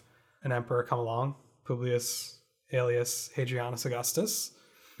have an emperor come along, Publius alias Hadrianus Augustus,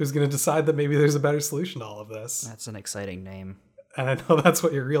 who's going to decide that maybe there's a better solution to all of this. That's an exciting name. And I know that's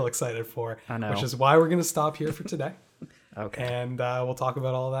what you're real excited for, I know. which is why we're going to stop here for today. Okay. And we'll talk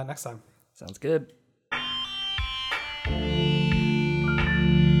about all of that next time. Sounds good.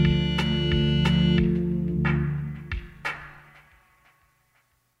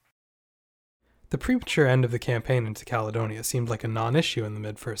 The premature end of the campaign into Caledonia seemed like a non-issue in the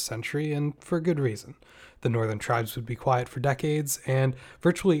mid-1st century, and for good reason. The northern tribes would be quiet for decades, and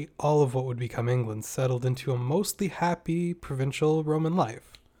virtually all of what would become England settled into a mostly happy provincial Roman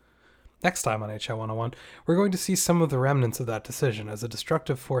life. Next time on HI 101, we're going to see some of the remnants of that decision as a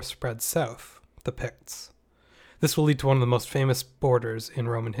destructive force spread south, the Picts. This will lead to one of the most famous borders in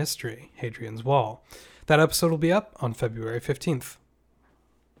Roman history, Hadrian's Wall. That episode will be up on February 15th.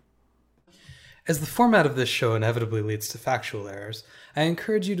 As the format of this show inevitably leads to factual errors, I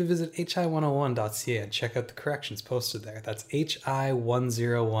encourage you to visit hi101.ca and check out the corrections posted there. That's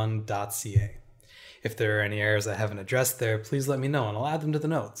hi101.ca. If there are any errors I haven't addressed there, please let me know and I'll add them to the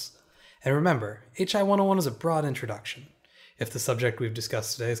notes. And remember, HI 101 is a broad introduction. If the subject we've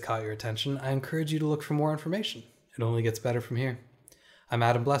discussed today has caught your attention, I encourage you to look for more information. It only gets better from here. I'm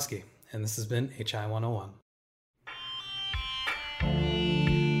Adam Blesky, and this has been HI 101.